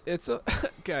 Yeah, it's a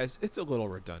guys, it's a little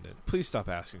redundant. Please stop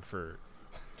asking for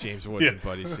James Woods and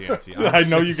Buddy Cianci. I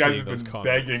know you guys have been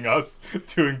begging us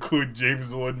to include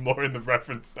James Wood more in the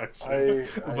reference section.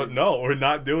 But no, we're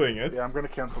not doing it. Yeah, I'm going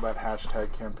to cancel that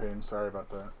hashtag campaign. Sorry about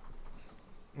that.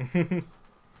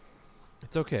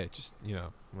 It's okay. Just, you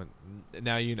know,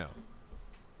 now you know.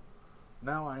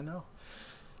 Now I know.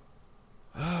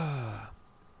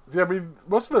 Yeah, I mean,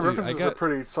 most of the references are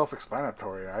pretty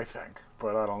self-explanatory, I think,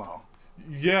 but I don't know.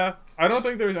 Yeah, I don't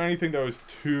think there's anything that was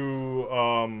too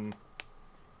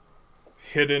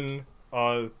hidden.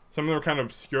 Some of them are kind of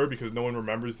obscure because no one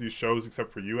remembers these shows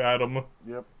except for you, Adam.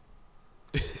 Yep.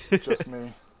 Just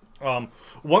me.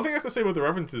 One thing I have to say about the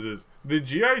references is the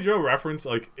G.I. Joe reference,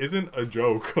 like, isn't a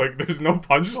joke. Like, there's no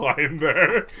punchline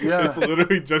there. Yeah. It's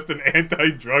literally just an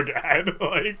anti-drug ad.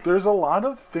 Like, there's a lot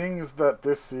of things that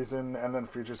this season and then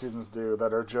future seasons do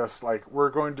that are just like, we're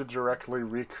going to directly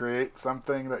recreate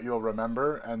something that you'll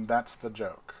remember, and that's the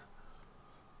joke.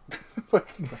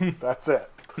 Like, that's it.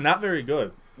 Not very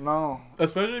good. No.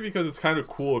 Especially because it's kind of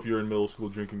cool if you're in middle school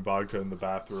drinking vodka in the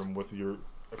bathroom with your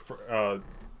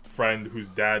friend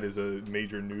whose dad is a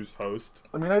major news host.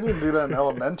 I mean, I didn't do that in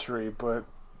elementary, but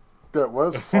that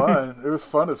was fun. It was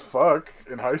fun as fuck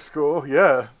in high school.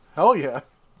 Yeah. Hell yeah.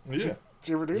 Did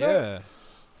you ever do that? Yeah.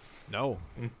 No.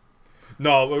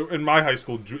 No, in my high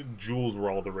school, Juuls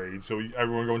were all the rage. So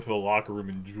everyone would go into the locker room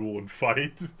and Juul and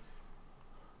fight.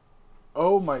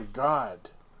 Oh my god.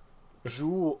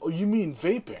 Juul. Oh, you mean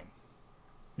vaping?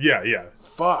 Yeah.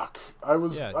 Fuck. I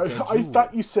Juul.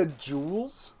 thought you said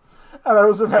jewels. And I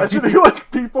was imagining, like,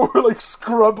 people were, like,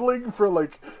 scrubbling for,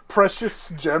 like,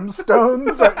 precious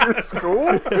gemstones at your school.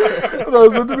 And I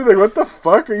was going to be like, what the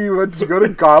fuck? Did you go to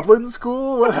goblin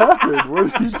school? What happened?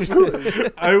 What are you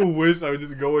doing? I wish I would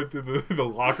just go into the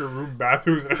locker room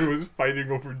bathrooms and everyone was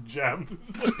fighting over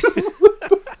gems.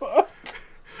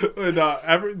 And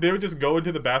they would just go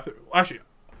into the bathroom. Actually,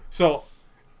 so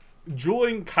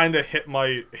juuling kind of hit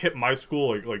my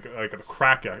school like a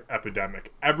crack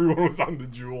epidemic. Everyone was on the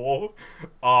Juul.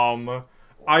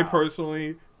 I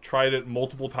personally tried it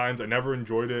multiple times. I never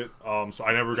enjoyed it, so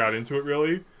I never got into it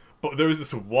really. But there was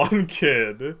this one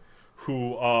kid who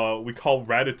we call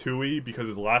Ratatouille because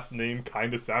his last name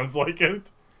kind of sounds like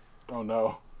it. Oh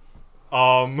no.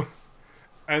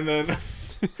 And then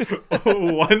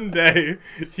one day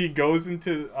he goes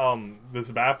into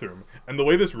this bathroom, and the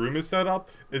way this room is set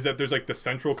up is that there's like the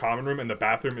central common room and the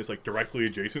bathroom is like directly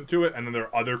adjacent to it, and then there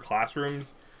are other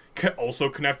classrooms also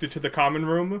connected to the common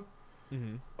room.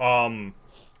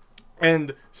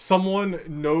 And someone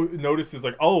notices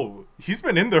like, oh, he's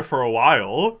been in there for a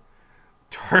while.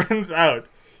 Turns out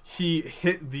he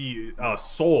hit the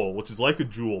sole, which is like a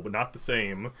Juul, but not the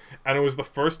same. And it was the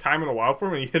first time in a while for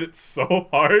him, and he hit it so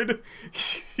hard,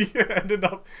 he ended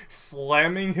up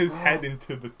slamming his head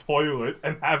into the toilet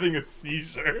and having a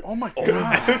seizure. Oh my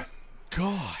god.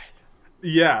 God.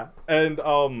 Yeah, and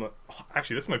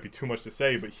actually, this might be too much to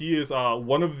say, but he is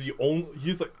one of the only.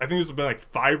 He's like, I think there's been like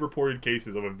 5 reported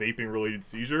cases of a vaping-related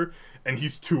seizure, and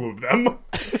he's 2 of them.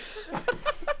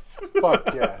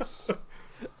 Fuck yes.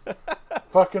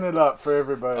 Fucking it up for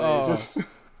everybody. Just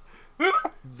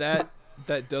That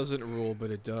doesn't rule, but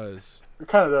it does. it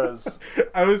kind of does.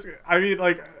 I mean,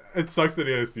 like, it sucks that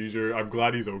he had a seizure. I'm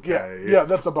glad he's okay. Yeah,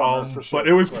 that's a bummer for sure. But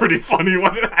it was pretty funny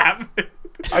when it happened.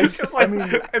 I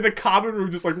mean, and the common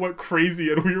room just like went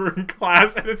crazy, and we were in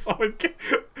class, and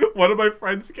one of my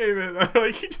friends came in, and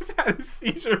like he just had a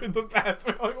seizure in the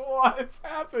bathroom. Like, what's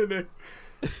happening?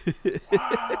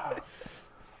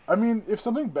 I mean, if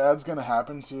something bad's gonna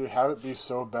happen to you, have it be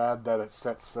so bad that it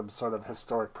sets some sort of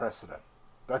historic precedent.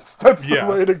 That's the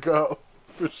way to go,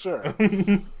 for sure.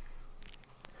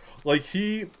 Like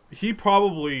he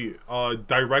probably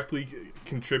directly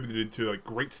contributed to like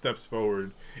great steps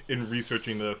forward in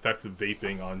researching the effects of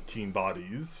vaping on teen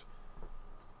bodies.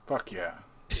 Fuck yeah.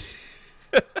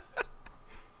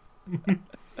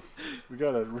 We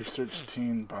gotta research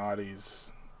teen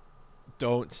bodies.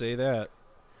 Don't say that.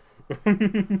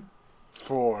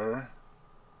 For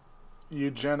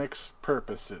eugenics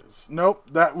purposes. Nope,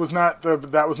 that was not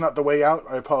the way out.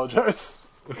 I apologize.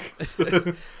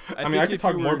 I mean, I can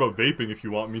talk more about vaping if you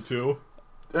want me to.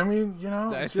 I mean, you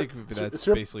know, I think that's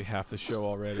basically half the show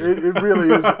already. It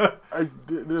really is.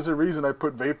 There's a reason I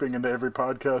put vaping into every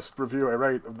podcast review I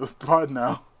write of the pod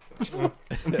now.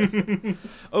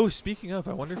 Oh, speaking of,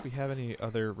 I wonder if we have any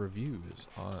other reviews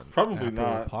on Probably Apple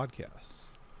not. podcasts.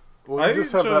 Well, we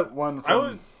just have that one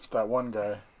from that one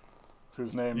guy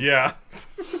whose name. Yeah.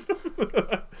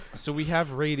 So we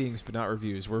have ratings, but not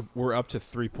reviews. We're up to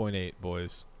 3.8,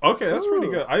 boys. Okay, that's pretty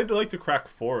good. I'd like to crack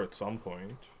 4 at some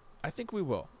point. I think we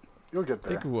will. You'll get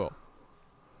there. I think we will.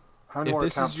 How If more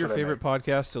this accounts is your should I favorite make?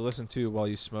 podcast to listen to while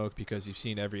you smoke because you've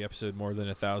seen every episode more than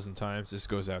 1,000 times, this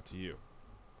goes out to you.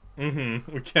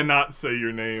 Mm-hmm. We cannot say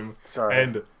your name. Sorry.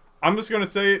 And I'm just going to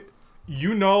say it.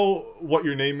 You know what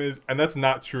your name is, and that's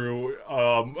not true.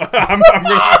 I'm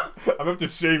gonna have to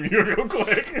shame you real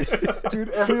quick. Dude,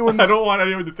 everyone's... I don't want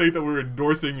anyone to think that we're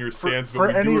endorsing your stance. For but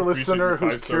we any do appreciate listener your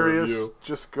who's 5-star curious, review.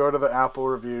 just go to the Apple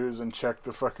reviews and check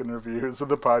the fucking reviews of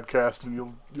the podcast, and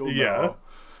you'll know.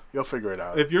 You'll figure it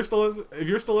out. If you're still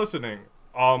listening,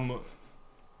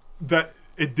 that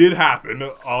it did happen.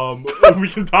 We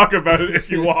can talk about it if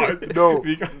you want.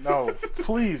 No,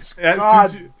 please,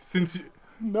 God, since you,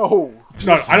 no.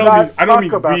 I don't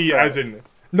mean we that. as in.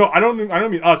 No, I don't mean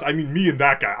us. I mean me and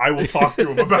that guy. I will talk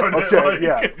to him about it. Okay,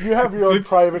 yeah. You have your own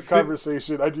private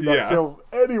conversation. I do not feel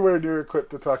anywhere near equipped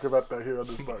to talk about that here on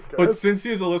this podcast. But since he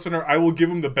is a listener, I will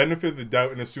give him the benefit of the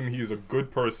doubt and assume he is a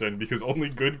good person because only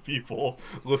good people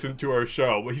listen to our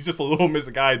show. But he's just a little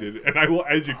misguided, and I will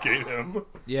educate him.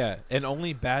 Yeah, and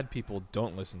only bad people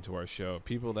don't listen to our show.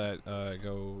 People that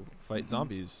go fight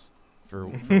zombies for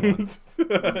once.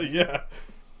 Yeah.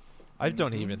 I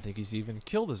don't even think he's even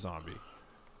killed a zombie.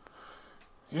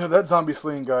 Yeah, that zombie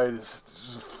slaying guy is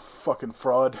just a fucking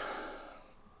fraud.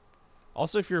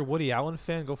 Also, if you're a Woody Allen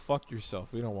fan, go fuck yourself.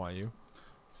 We don't want you.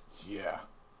 Yeah.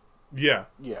 Yeah.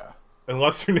 Yeah.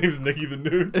 Unless your name's Nikki the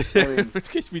Nude. I mean, In which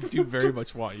case, we do very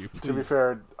much want you. to be Please.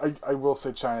 fair, I will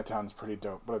say Chinatown's pretty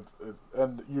dope, but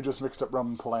and you just mixed up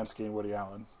Roman Polanski and Woody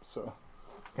Allen, so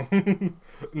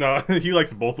No, he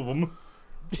likes both of them.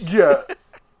 yeah.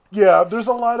 Yeah, there's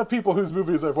a lot of people whose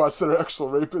movies I've watched that are actual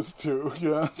rapists too.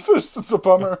 Yeah, it's a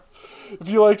bummer. If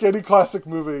you like any classic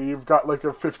movie, you've got like a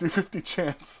 50-50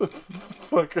 chance.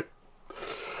 Fuck it.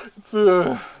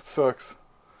 It sucks.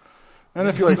 And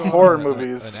if you like horror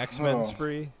movies, An X-Men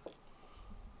spree.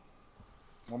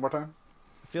 One more time.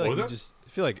 I feel What like was I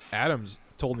feel like Adam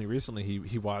told me recently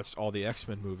he watched all the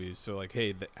X-Men movies. So like,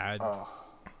 hey, add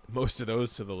most of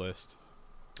those to the list.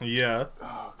 Yeah.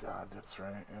 Oh God, that's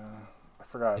right. Yeah, I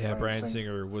forgot. Yeah, Bryan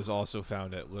Singer was also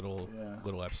found at Little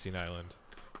Epstein Island.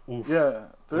 Oof. Yeah,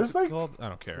 there's What's it like called? I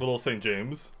don't care. Little St.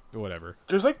 James. Whatever.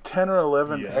 there's like 10 or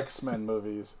 11 Yeah. X-Men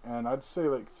movies, and I'd say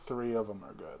like 3 of them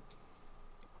are good.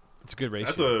 It's a good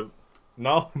ratio.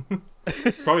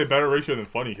 That's probably a better ratio than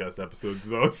Funny Cast episodes,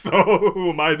 though. So who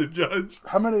am I to judge?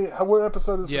 What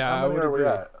episode is this? Yeah, How I many would are we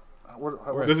agree. at?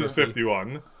 What's This is 50.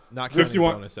 51. Not counting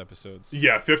 51 bonus episodes.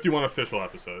 Yeah, 51 official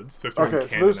episodes. 51 Okay, so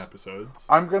canon there's- episodes.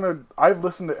 I've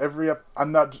listened to every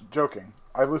I'm not joking.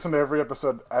 I've listened to every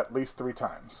episode at least 3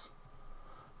 times.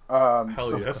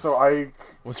 Hell yeah. So I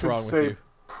What's could wrong with say you?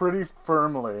 pretty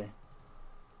firmly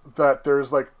that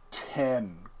there's like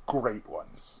 10 great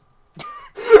ones.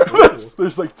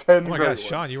 there's like 10 Oh my great gosh, ones.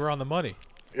 Sean, you were on the money.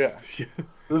 Yeah.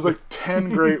 There's like 10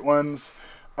 great ones.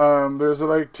 There's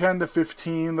like 10 to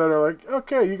 15 that are like,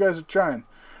 okay, you guys are trying.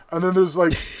 And then there's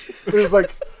like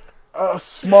a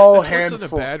small That's worse handful. than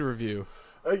a bad review.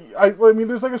 I mean,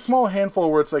 there's like a small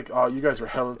handful where it's like, oh, you guys are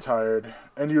hella tired,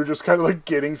 and you're just kind of like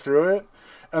getting through it.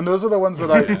 And those are the ones that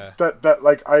Yeah. that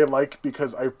like I like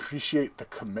because I appreciate the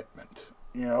commitment.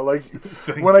 You know, like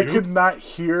Thank when I you. could not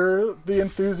hear the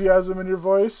enthusiasm in your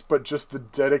voice, but just the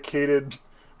dedicated,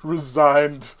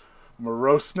 resigned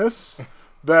moroseness.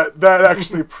 That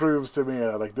actually proves to me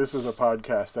that like this is a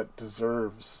podcast that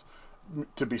deserves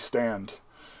to be stand.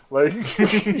 Like,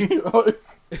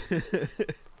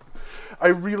 I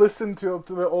re-listened to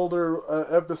the older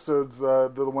episodes,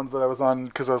 the ones that I was on,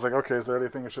 because I was like, okay, is there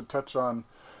anything I should touch on?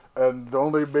 And the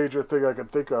only major thing I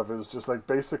could think of is just like,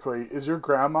 basically, is your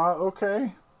grandma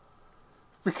okay?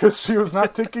 Because she was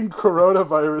not taking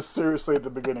coronavirus seriously at the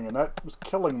beginning, and that was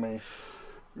killing me.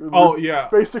 Oh, yeah.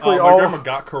 Basically my all- grandma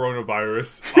got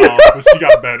coronavirus, but she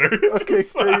got better. Okay,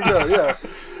 there you go, yeah.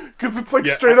 Because it's like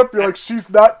Yeah, straight up, you're like, she's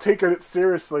not taking it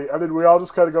seriously. And then we all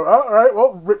just kind of go, oh, all right,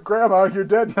 well, Grandma, you're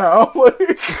dead now.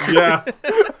 Like, Yeah.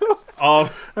 and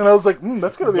I was like,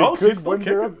 that's going to be No, a she's good still 1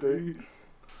 year kicking. update.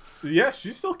 Yeah,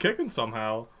 she's still kicking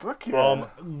somehow. Fuck yeah.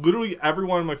 Literally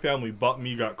everyone in my family but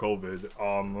me got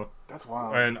COVID. That's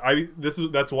wild. And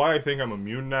that's why I think I'm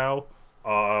immune now.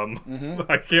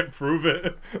 I can't prove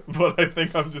it, but I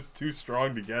think I'm just too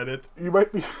strong to get it. You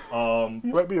might be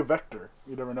You might be a vector.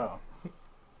 You never know.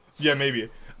 Yeah, maybe.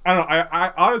 I don't know.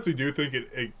 I honestly do think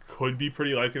it could be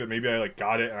pretty likely that maybe I like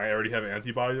got it and I already have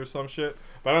antibodies or some shit.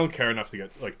 But I don't care enough to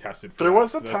get like tested for There that.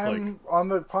 was a That's, time like, on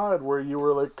the pod where you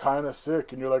were like kind of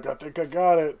sick and you're like, I think I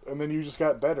got it. And then you just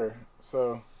got better.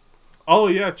 So oh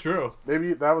yeah, true.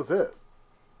 maybe that was it.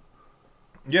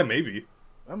 Yeah, maybe.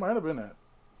 That might have been it.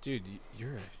 Dude,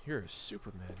 you're a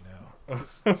Superman now.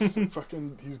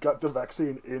 Fucking, he's got the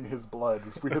vaccine in his blood.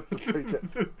 We have to take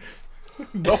it.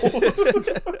 No.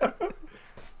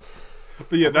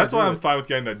 But yeah, that's why do I'm it. fine with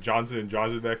getting that Johnson &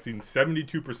 Johnson vaccine.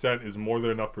 72% is more than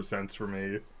enough percents for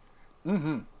me.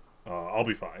 Mm-hmm. I'll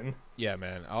be fine. Yeah,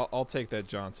 man. I'll take that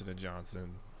Johnson &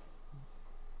 Johnson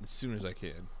as soon as I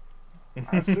can.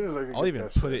 As soon as I can I'll get even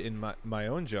that put shit. it in my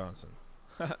own Johnson.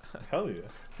 Hell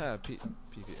yeah.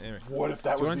 Anyway. What if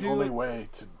that Do you was wanna the do, only like- way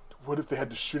to... What if they had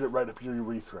to shoot it right up your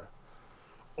urethra?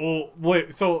 Oh,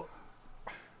 wait, so...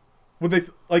 Would they,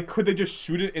 like, could they just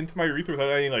shoot it into my urethra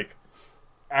without any, like,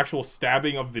 actual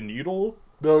stabbing of the needle?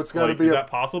 No, it's got to Like, be is a... that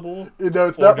possible? No,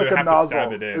 it's Or not do like they a have to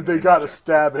stab nozzle. it in They and got to inject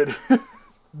stab it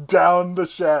down the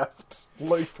shaft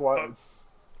lengthwise.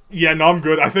 Yeah, no, I'm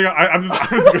good. I think I'm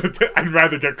just gonna I'd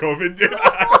rather get COVID, dude.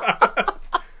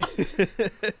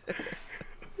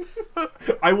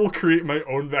 I will create my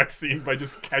own vaccine by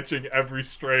just catching every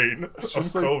strain of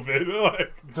just like- COVID.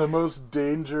 Like, The most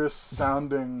dangerous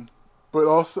sounding, but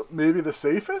also maybe the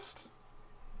safest?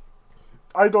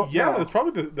 I don't yeah, know. that's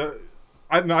probably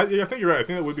I think you're right. I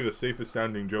think that would be the safest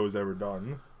sounding Joe has ever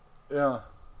done. Yeah.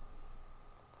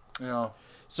 Yeah.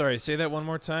 Sorry, say that one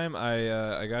more time.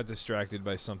 I got distracted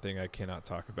by something I cannot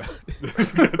talk about. Got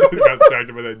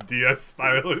distracted by that DS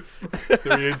stylus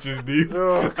 3 inches deep.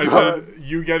 Oh, I God. said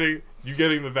you You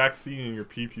getting the vaccine in your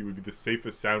pee-pee would be the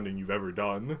safest sounding you've ever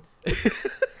done.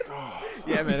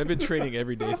 Yeah, man, I've been training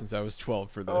every day since I was 12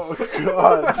 for this.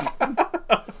 Oh,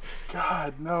 God.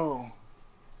 God, no.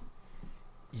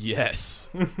 Yes.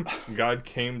 God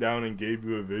came down and gave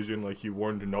you a vision like he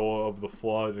warned Noah of the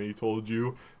flood, and he told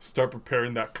you, start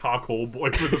preparing that cockhole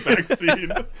boy for the vaccine.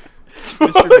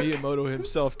 Mr. Miyamoto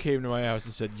himself came to my house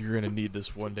and said, "You're going to need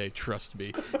this one day, trust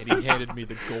me." And he handed me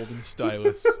the golden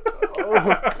stylus.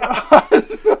 Oh,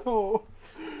 God, no.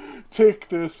 Take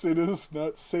this. It is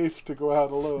not safe to go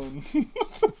out alone.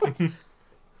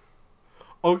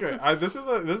 Okay, this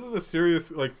is a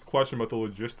serious question about the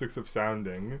logistics of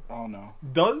sounding. Oh, no.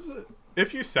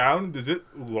 If you sound, does it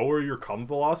lower your cum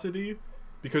velocity?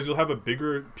 Because you'll have a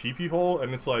bigger pee-pee hole,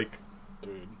 and it's like...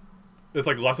 Dude. It's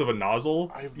like less of a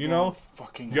nozzle, I have you no know?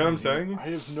 fucking You know what I'm idea. saying? I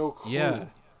have no clue. Yeah.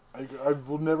 I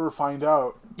will never find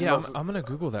out. Yeah, unless- I'm going to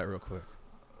Google that real quick.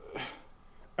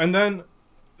 And then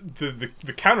the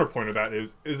counterpoint of that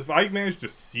is if I manage to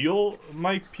seal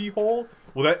my pee hole,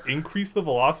 will that increase the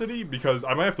velocity? Because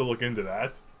I might have to look into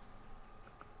that.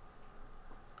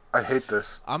 I hate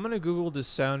this. I'm going to Google does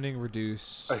sounding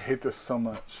reduce... I hate this so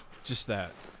much. Just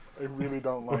that. I really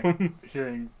don't like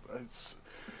hearing... It's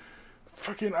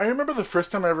fucking... I remember the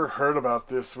first time I ever heard about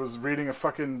this was reading a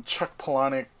fucking Chuck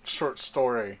Palahniuk short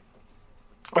story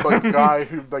about a guy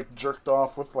who, like, jerked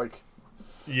off with, like,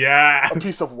 Yeah. a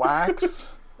piece of wax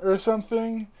or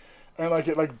something, and, like,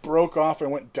 it, like, broke off and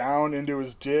went down into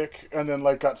his dick, and then,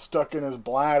 like, got stuck in his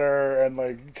bladder and,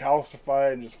 like,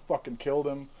 calcified and just fucking killed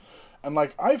him. And,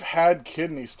 like, I've had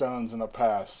kidney stones in the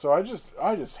past, so I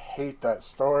just hate that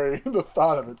story, the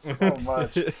thought of it so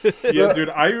much. Yeah, dude,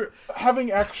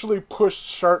 Having actually pushed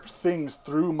sharp things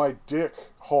through my dick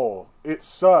hole, it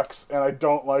sucks, and I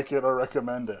don't like it or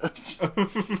recommend it.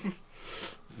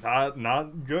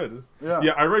 Not good. Yeah.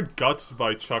 Yeah, I read Guts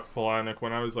by Chuck Palahniuk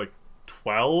when I was, like,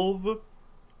 12.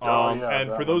 Yeah, and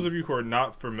that for those one. of you who are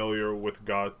not familiar with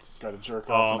Guts, Gotta jerk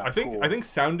off in that pool. I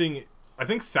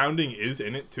think sounding is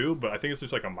in it too, but I think it's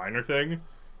just like a minor thing.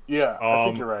 Yeah, I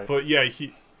think you're right. But yeah,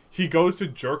 he goes to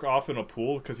jerk off in a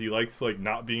pool because he likes like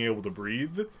not being able to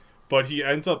breathe, but he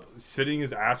ends up sitting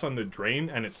his ass on the drain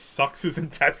and it sucks his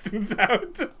intestines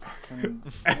out. Fucking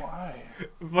why?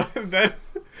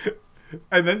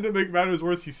 And then to make matters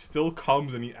worse, he still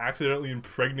comes and he accidentally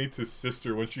impregnates his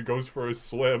sister when she goes for a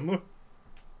swim.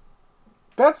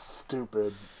 That's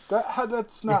stupid.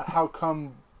 That's not how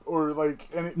come or like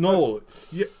any. No,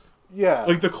 yeah, Yeah.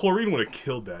 like the chlorine would have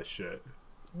killed that shit.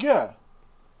 Yeah.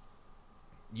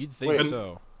 You'd think Wait.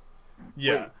 so.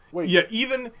 Yeah, Wait. yeah,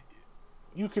 even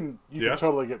You can Yeah?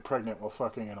 totally get pregnant while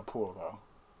fucking in a pool though.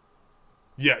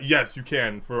 yeah, yes, you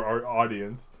can for our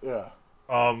audience. Yeah.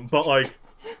 But like,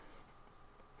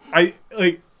 I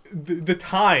like the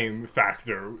time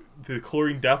factor. The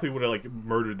chlorine definitely would have like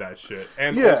murdered that shit,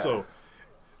 and Yeah. also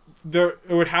it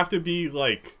would have to be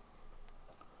like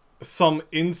some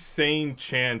insane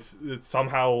chance that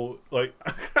somehow like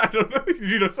I don't know,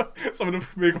 you know, someone to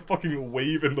make a fucking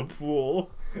wave in the pool.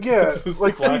 Yeah, Just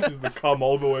like splashes the cum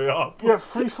all the way up. yeah,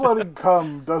 free floating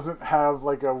cum doesn't have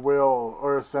like a will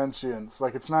or a sentience.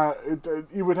 Like it's not.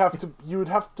 You would have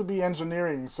to be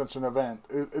engineering such an event.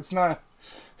 It's not.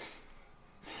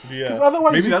 Yeah, 'Cause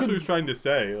otherwise maybe you that's could- what he's trying to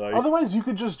say. Like, Otherwise, you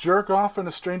could just jerk off in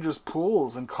a stranger's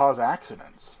pools and cause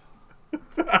accidents.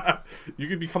 you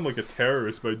could become like a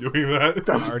terrorist by doing that.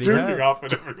 Already Jerking have. off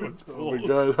in everyone's Oh pools. my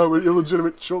god, how many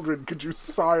illegitimate children could you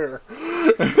sire?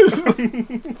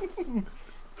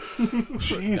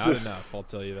 Jesus. Not enough, I'll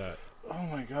tell you that. Oh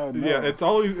my god, no. Yeah, it's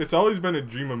always been a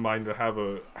dream of mine to have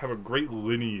a great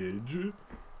lineage,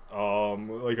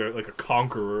 like a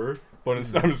conqueror. But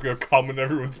instead, I'm just gonna come in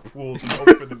everyone's pools and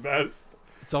hope for the best.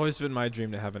 It's always been my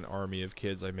dream to have an army of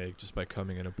kids I make just by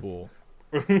coming in a pool.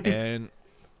 And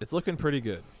it's looking pretty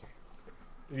good.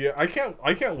 Yeah, I can't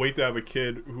wait to have a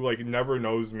kid who like never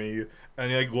knows me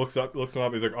and he like looks him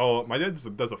up. He's like, oh, my dad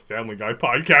just does a Family Guy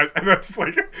podcast, and that's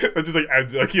like that just like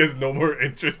ends. Like he has no more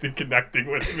interest in connecting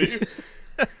with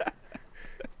me.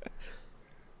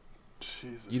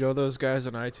 Jesus. You know those guys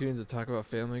on iTunes that talk about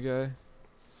Family Guy?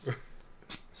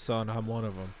 Son, I'm one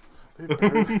of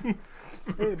them.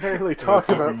 They barely talk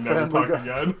about Never Family talk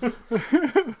Guy.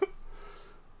 again.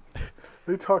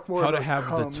 They talk more How about to have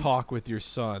cum. the talk with your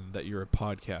son that you're a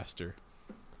podcaster.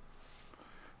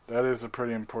 That is a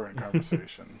pretty important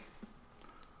conversation.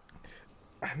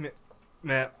 I mean,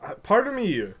 man, part of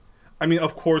me, I mean,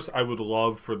 of course, I would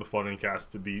love for the Funny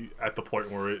Cast to be at the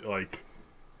point where it like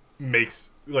makes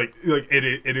like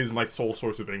it is my sole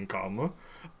source of income.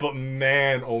 But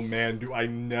man, oh man, do I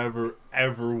never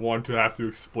ever want to have to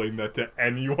explain that to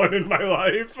anyone in my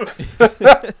life.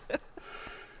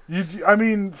 I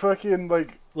mean, fucking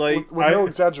with no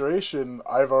exaggeration,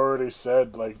 I've already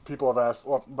said, like, people have asked.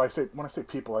 Well, when I say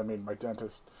people, I mean my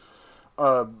dentist.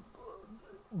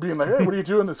 Being like, hey, what are you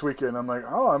doing this weekend? I'm like,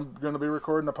 oh, I'm going to be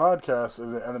recording a podcast,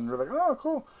 and then they're like, oh,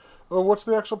 cool. Well, what's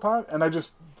the actual pod? And I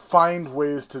just find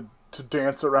ways to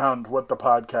dance around what the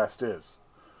podcast is.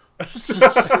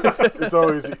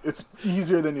 It's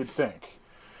easier than you'd think.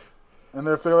 And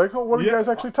if they're like, oh, what do you guys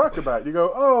actually talk about? You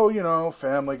go, oh,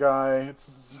 Family Guy.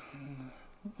 It's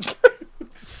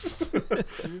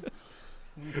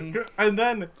And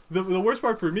then the worst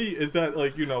part for me is that,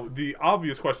 like, the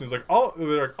obvious question is like, oh,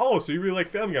 they're like, oh, so you really like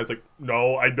Family Guy? It's like,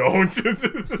 no, I don't.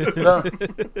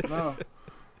 No.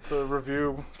 It's a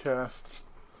review cast.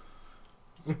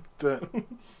 So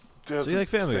you like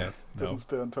Family Guy? No.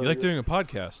 You like doing a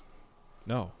podcast?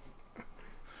 No.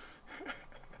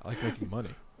 I like making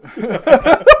money.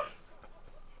 I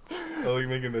like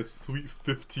making that sweet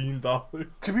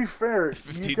 $15. To be fair,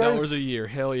 $15 a year,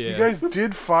 hell yeah. You guys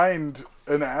did find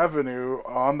an avenue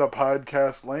on the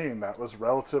podcast lane that was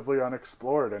relatively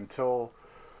unexplored until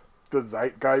the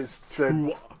zeitgeist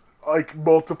said, like,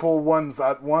 multiple ones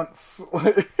at once.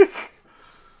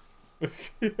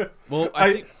 Well,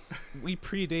 I think we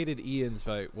predated Ian's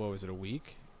by, what was it, a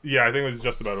week? Yeah, I think it was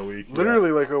just about a week.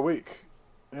 Literally like a week.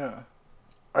 Yeah.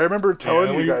 I remember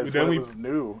telling you guys when it was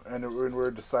new, and we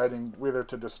were deciding whether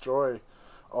to destroy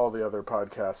all the other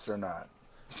podcasts or not.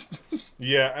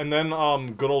 Yeah, and then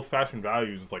Good Old Fashioned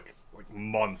Values, like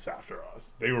months after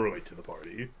us. They were late to the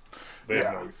party. They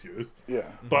have no excuse. Yeah.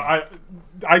 But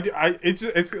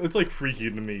it's like freaky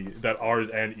to me that ours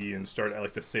and Ian started at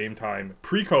like the same time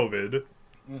pre-COVID.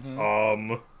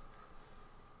 Mm-hmm.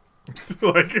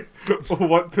 Like,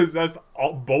 what possessed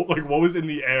both? Like, what was in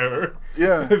the air?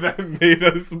 Yeah, that made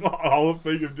us all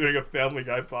think of doing a Family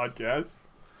Guy podcast.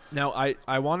 Now,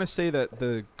 I want to say that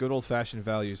the Good Old Fashioned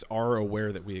Values are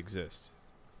aware that we exist.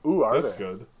 Ooh, are That's they?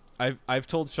 good. I've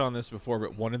told Sean this before,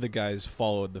 but one of the guys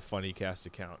followed the Funnycast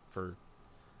account for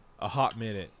a hot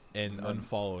minute and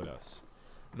unfollowed us.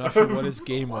 I'm not sure what his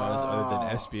game was other than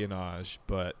espionage,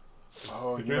 but.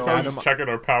 Oh, Adam, just checking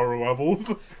our power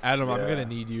levels. Adam, I'm gonna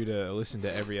need you to listen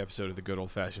to every episode of the Good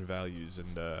Old Fashioned Values and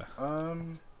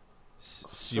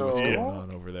see what's going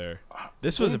on over there.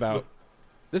 This was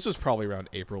probably around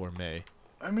April or May.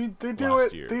 I mean, they do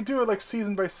it. They do it like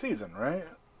season by season, right?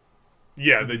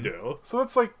 Yeah, they do. So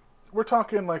that's like we're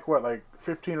talking like what, like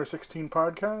 15 or 16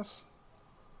 podcasts.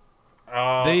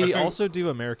 They also do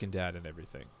American Dad and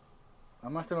everything.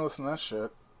 I'm not gonna listen to that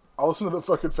shit. I'll listen to the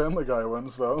fucking Family Guy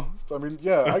ones, though. I mean,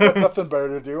 yeah, I got nothing better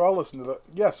to do. I'll listen to that.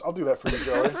 Yes, I'll do that for you,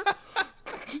 Joey.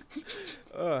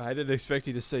 I didn't expect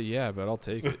you to say yeah, but I'll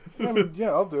take it. Yeah,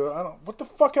 I'll do it. What the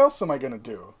fuck else am I gonna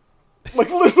do?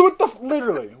 Like,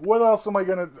 literally, what else am I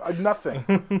gonna?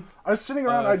 Nothing. I'm sitting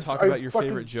around. Talk about your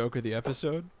favorite joke of the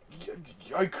episode.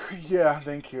 Yeah,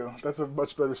 thank you. That's a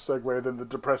much better segue than the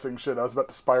depressing shit I was about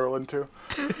to spiral into.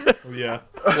 Yeah.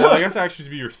 Well, I guess actually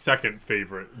to be your second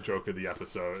favorite joke of the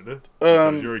episode.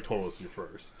 Because you already told us your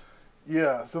first.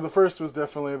 Yeah, so the first was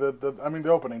definitely the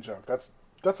opening joke. That's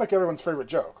like everyone's favorite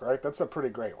joke, right? That's a pretty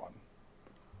great one.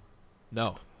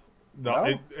 No?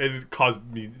 It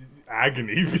caused me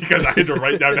agony because I had to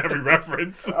write down every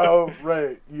reference. Oh,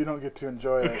 right. You don't get to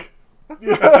enjoy it.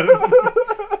 Yeah.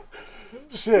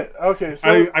 Shit. Okay,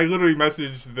 so I literally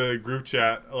messaged the group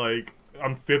chat like,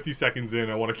 I'm 50 seconds in,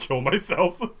 I want to kill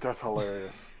myself. That's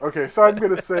hilarious. Okay, so I'm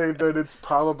gonna say that it's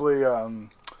probably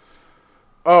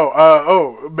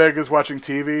Meg is watching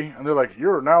TV and they're like,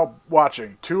 you're now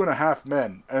watching 2.5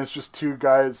 Men, and it's just two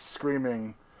guys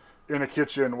screaming in a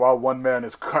kitchen while one man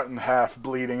is cut in half,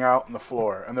 bleeding out on the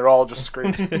floor, and they're all just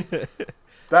screaming.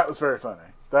 That was very funny.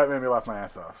 That made me laugh my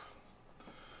ass off.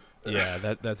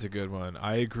 Yeah, that's a good one.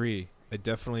 I agree. I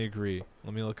definitely agree.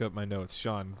 Let me look up my notes.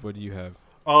 Sean, what do you have?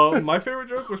 My favorite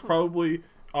joke was probably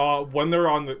when they're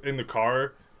in the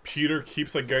car, Peter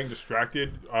keeps like getting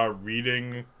distracted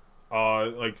reading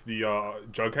like the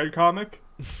Jughead comic.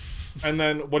 And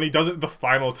then when he does it the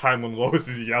final time when Lois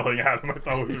is yelling at him, I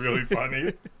thought it was really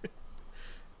funny.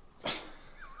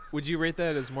 Would you rate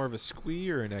that as more of a squee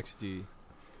or an XD?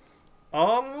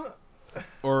 Or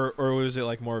was it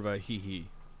like more of a hee-hee?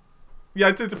 Yeah,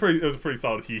 it was a pretty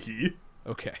solid hee-hee.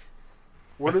 Okay.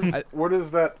 What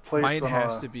is that place? Mine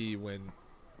has to be when...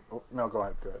 Oh, no, go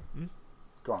ahead.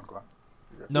 Go on.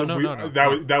 No.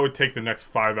 That would take the next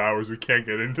 5 hours. We can't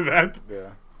get into that.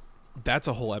 Yeah. That's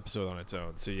a whole episode on its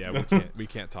own. So yeah, we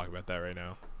can't talk about that right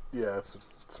now. Yeah, that's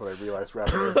what I realized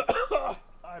rapidly.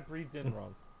 I breathed in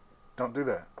wrong. Don't do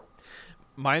that.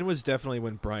 Mine was definitely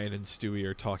when Brian and Stewie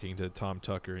are talking to Tom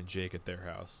Tucker and Jake at their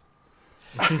house.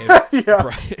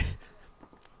 Yeah.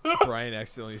 Brian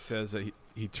accidentally says that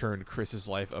he turned Chris's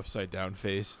life upside down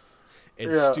face,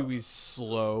 and Yeah. Stewie's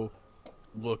slow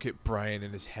look at Brian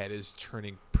and his head is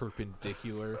turning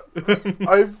perpendicular.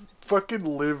 I've fucking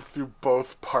lived through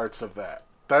both parts of that.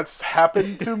 That's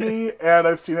happened to me, and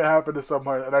I've seen it happen to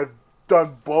someone, and I've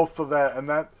done both of that,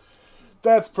 and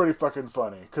that's pretty fucking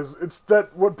funny. Because it's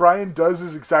that what Brian does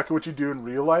is exactly what you do in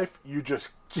real life. You just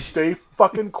stay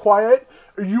fucking quiet,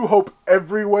 or you hope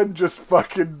everyone just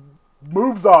fucking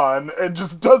moves on and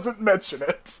just doesn't mention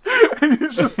it. And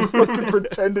you just fucking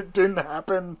pretend it didn't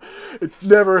happen. It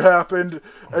never happened.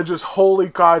 And just, holy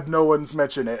God, no one's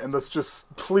mentioned it. And let's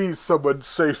just, please, someone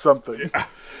say something.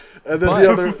 And then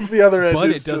the other end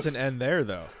But is it doesn't just, end there,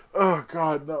 though. oh,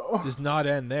 God, no. It does not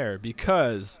end there,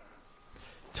 because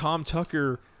Tom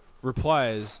Tucker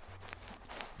replies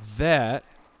that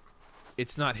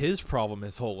it's not his problem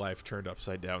his whole life turned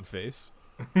upside down face.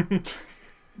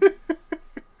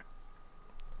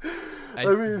 I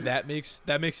mean, that makes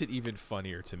it even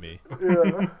funnier to me.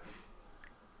 yeah.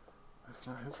 That's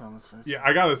not his promise face. Yeah,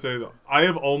 I gotta say though, I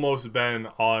have almost been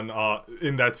on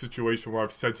in that situation where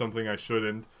I've said something I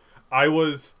shouldn't. I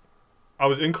was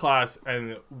in class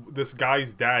and this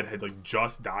guy's dad had like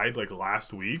just died like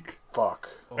last week. Fuck.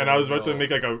 And I was about to make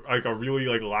like a really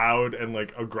like loud and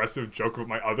like aggressive joke with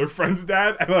my other friend's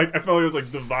dad, and like I felt like it was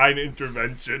like divine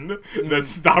intervention that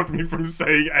stopped me from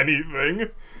saying anything.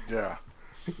 Yeah.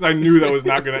 I knew that was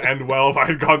not going to end well if I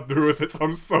had gone through with it, so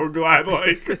I'm so glad,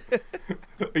 like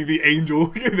the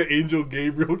angel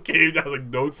Gabriel came down,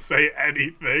 like, don't say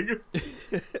anything.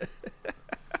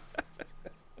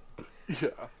 Yeah.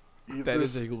 That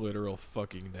is a literal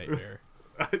fucking nightmare.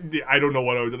 I don't know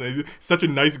what I would do. He's such a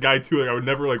nice guy, too. Like, I would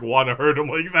never, like, want to hurt him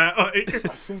like that. Like,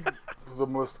 I think the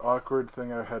most awkward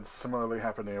thing I've had similarly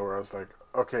happen to me where I was like,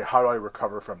 okay, how do I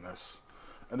recover from this?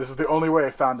 And this is the only way I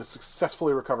found to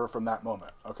successfully recover from that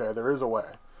moment. Okay, there is a way.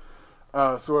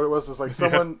 So what it was is like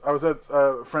someone, I was at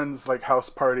a friend's like house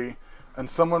party, and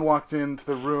someone walked into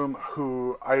the room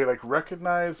who I like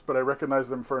recognized, but I recognized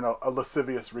them for a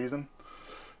lascivious reason.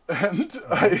 And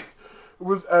I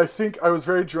think I was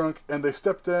very drunk, and they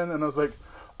stepped in, and I was like,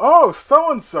 oh,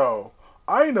 so-and-so,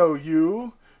 I know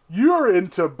you. You're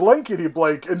into blankety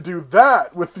blank and do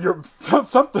that with your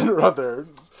something or other.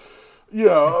 You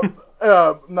know,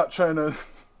 I'm not trying to...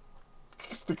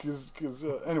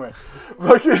 anyway.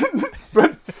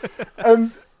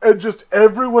 And just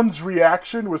everyone's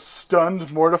reaction was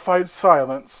stunned, mortified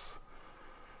silence.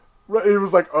 It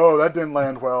was like, oh, that didn't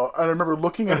land well. And I remember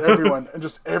looking at everyone, and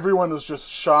just everyone was just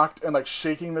shocked and like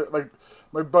shaking their... Like,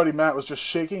 my buddy Matt was just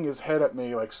shaking his head at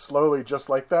me, like slowly, just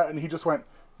like that. And he just went,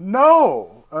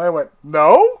 no. And I went,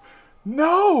 no?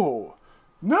 No.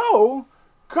 No?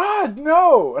 God,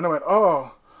 no. And I went,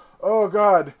 oh,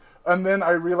 God. And then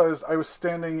I realized I was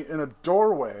standing in a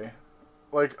doorway.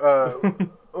 Like,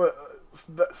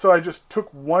 so I just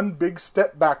took one big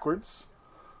step backwards,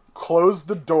 closed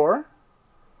the door,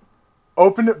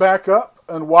 opened it back up,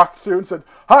 and walked through and said,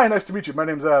 hi, nice to meet you. My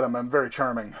name's Adam. I'm very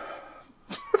charming.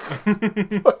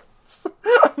 I'm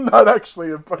not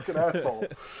actually a fucking asshole.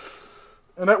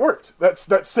 And that worked. That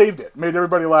saved it. Made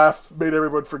everybody laugh. Made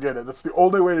everyone forget it. That's the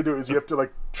only way to do it, is you have to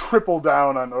like triple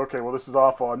down on, okay, well, this is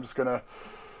awful. I'm just going to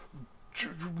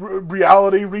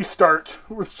reality restart.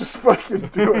 Let's just fucking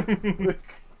do it.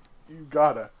 Like, you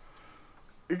gotta.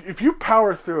 If you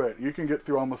power through it, you can get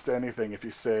through almost anything if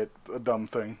you say a dumb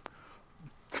thing.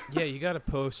 Yeah, you gotta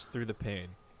post through the pain.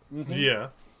 Mm-hmm. yeah.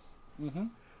 Mm-hmm.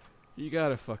 You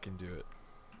gotta fucking do it.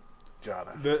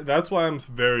 Gotta. That's why I'm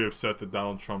very upset that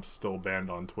Donald Trump's still banned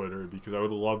on Twitter, because I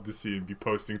would love to see him be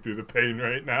posting through the pain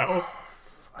right now.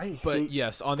 But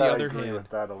yes, on the other I agree hand, with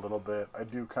that a little bit. I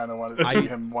do kind of want to see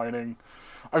him whining.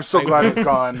 I'm so glad he's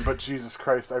gone, but Jesus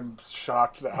Christ, I'm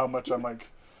shocked at how much I'm like.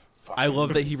 I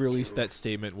love that he released that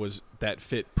statement that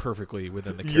fit perfectly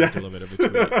within the character limit of the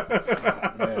tweet.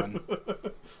 Oh, man.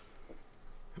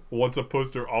 Once a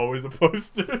poster, always a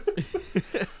poster.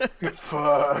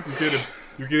 Fuck.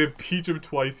 You can impeach him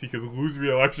twice. He could lose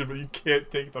re-election, but you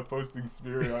can't take the posting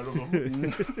spirit out of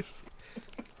him.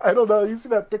 I don't know. You see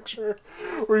that picture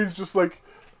where he's just like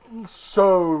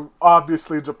so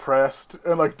obviously depressed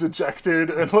and like dejected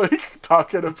and like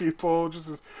talking to people, just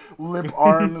his limp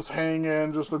arms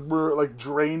hanging, just like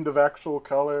drained of actual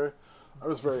color. I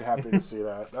was very happy to see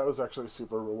that. That was actually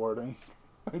super rewarding.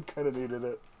 I kind of needed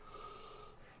it.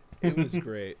 It was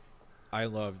great. I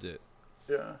loved it.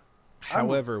 Yeah.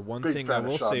 However, one big thing fan I of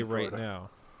will say Schadenfreude. right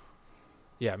now.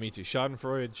 Yeah, me too.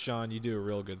 Schadenfreude, Sean, you do a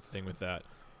real good thing with that.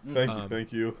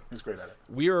 Thank you. He's great at it.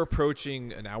 We are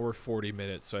approaching an hour 40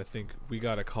 minutes, so I think we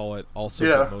gotta call it. Also,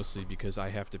 but mostly because I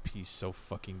have to pee so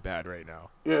fucking bad right now.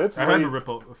 Yeah, it's I late. had to rip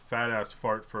a fat ass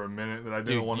fart for a minute that I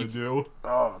didn't want to do.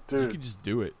 Oh, dude, You can just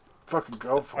do it. fucking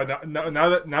go for it. Now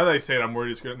that I say it, I'm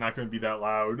worried it's not going to be that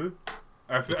loud.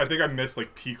 I think I missed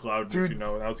like peak loudness, Dude, you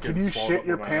know. And I was Can getting you swallowed shit up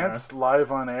your in my pants ass.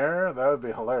 live on air? That would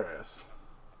be hilarious.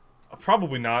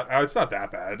 Probably not. It's not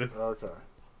that bad. Okay.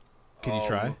 Can you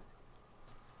try?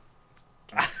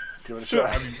 Give it a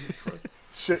shot. I mean,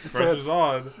 Shit your pressure's pants.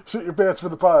 on. Shit your pants for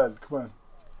the pod. Come on.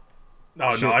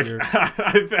 No, Shit, no, you're-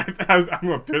 I'm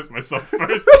gonna piss myself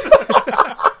first.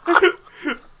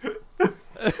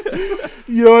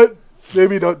 You know what?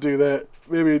 Maybe don't do that.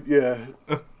 Maybe, yeah.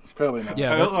 Probably not.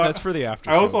 Yeah, that's for the after.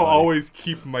 I also show, buddy. always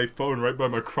keep my phone right by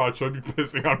my crotch. I'd be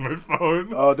pissing on my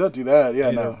phone. Oh, don't do that. Yeah,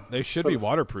 You know, no. they should be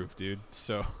waterproof, dude.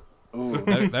 So Ooh.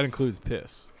 that includes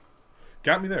piss.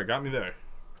 Got me there.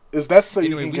 Is that so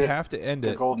Anyway, you we can get have to end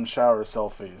the it. golden shower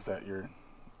selfies that you're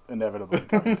inevitably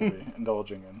going to be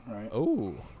indulging in, right?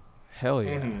 Oh, hell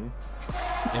yeah!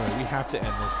 Mm-hmm. Anyway, we have to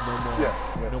end this. No more,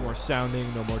 Yeah, no more sounding,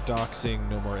 no more doxing,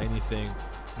 no more anything,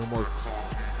 no more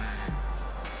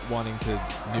wanting to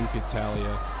nuke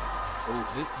Italia.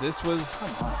 This was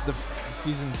the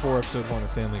season 4, episode 1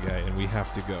 of Family Guy, and we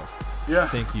have to go. Yeah.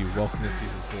 Thank you. Welcome to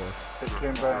season 4.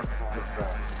 It came back. It's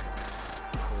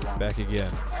back. Back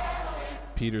again.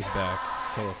 Peter's back.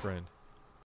 Tell a friend.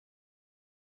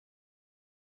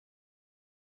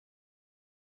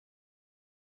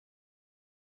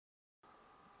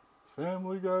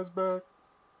 Family Guy's back.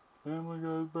 Family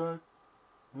Guy's back.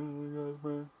 Family Guy's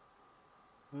back.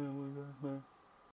 Family Guy's back.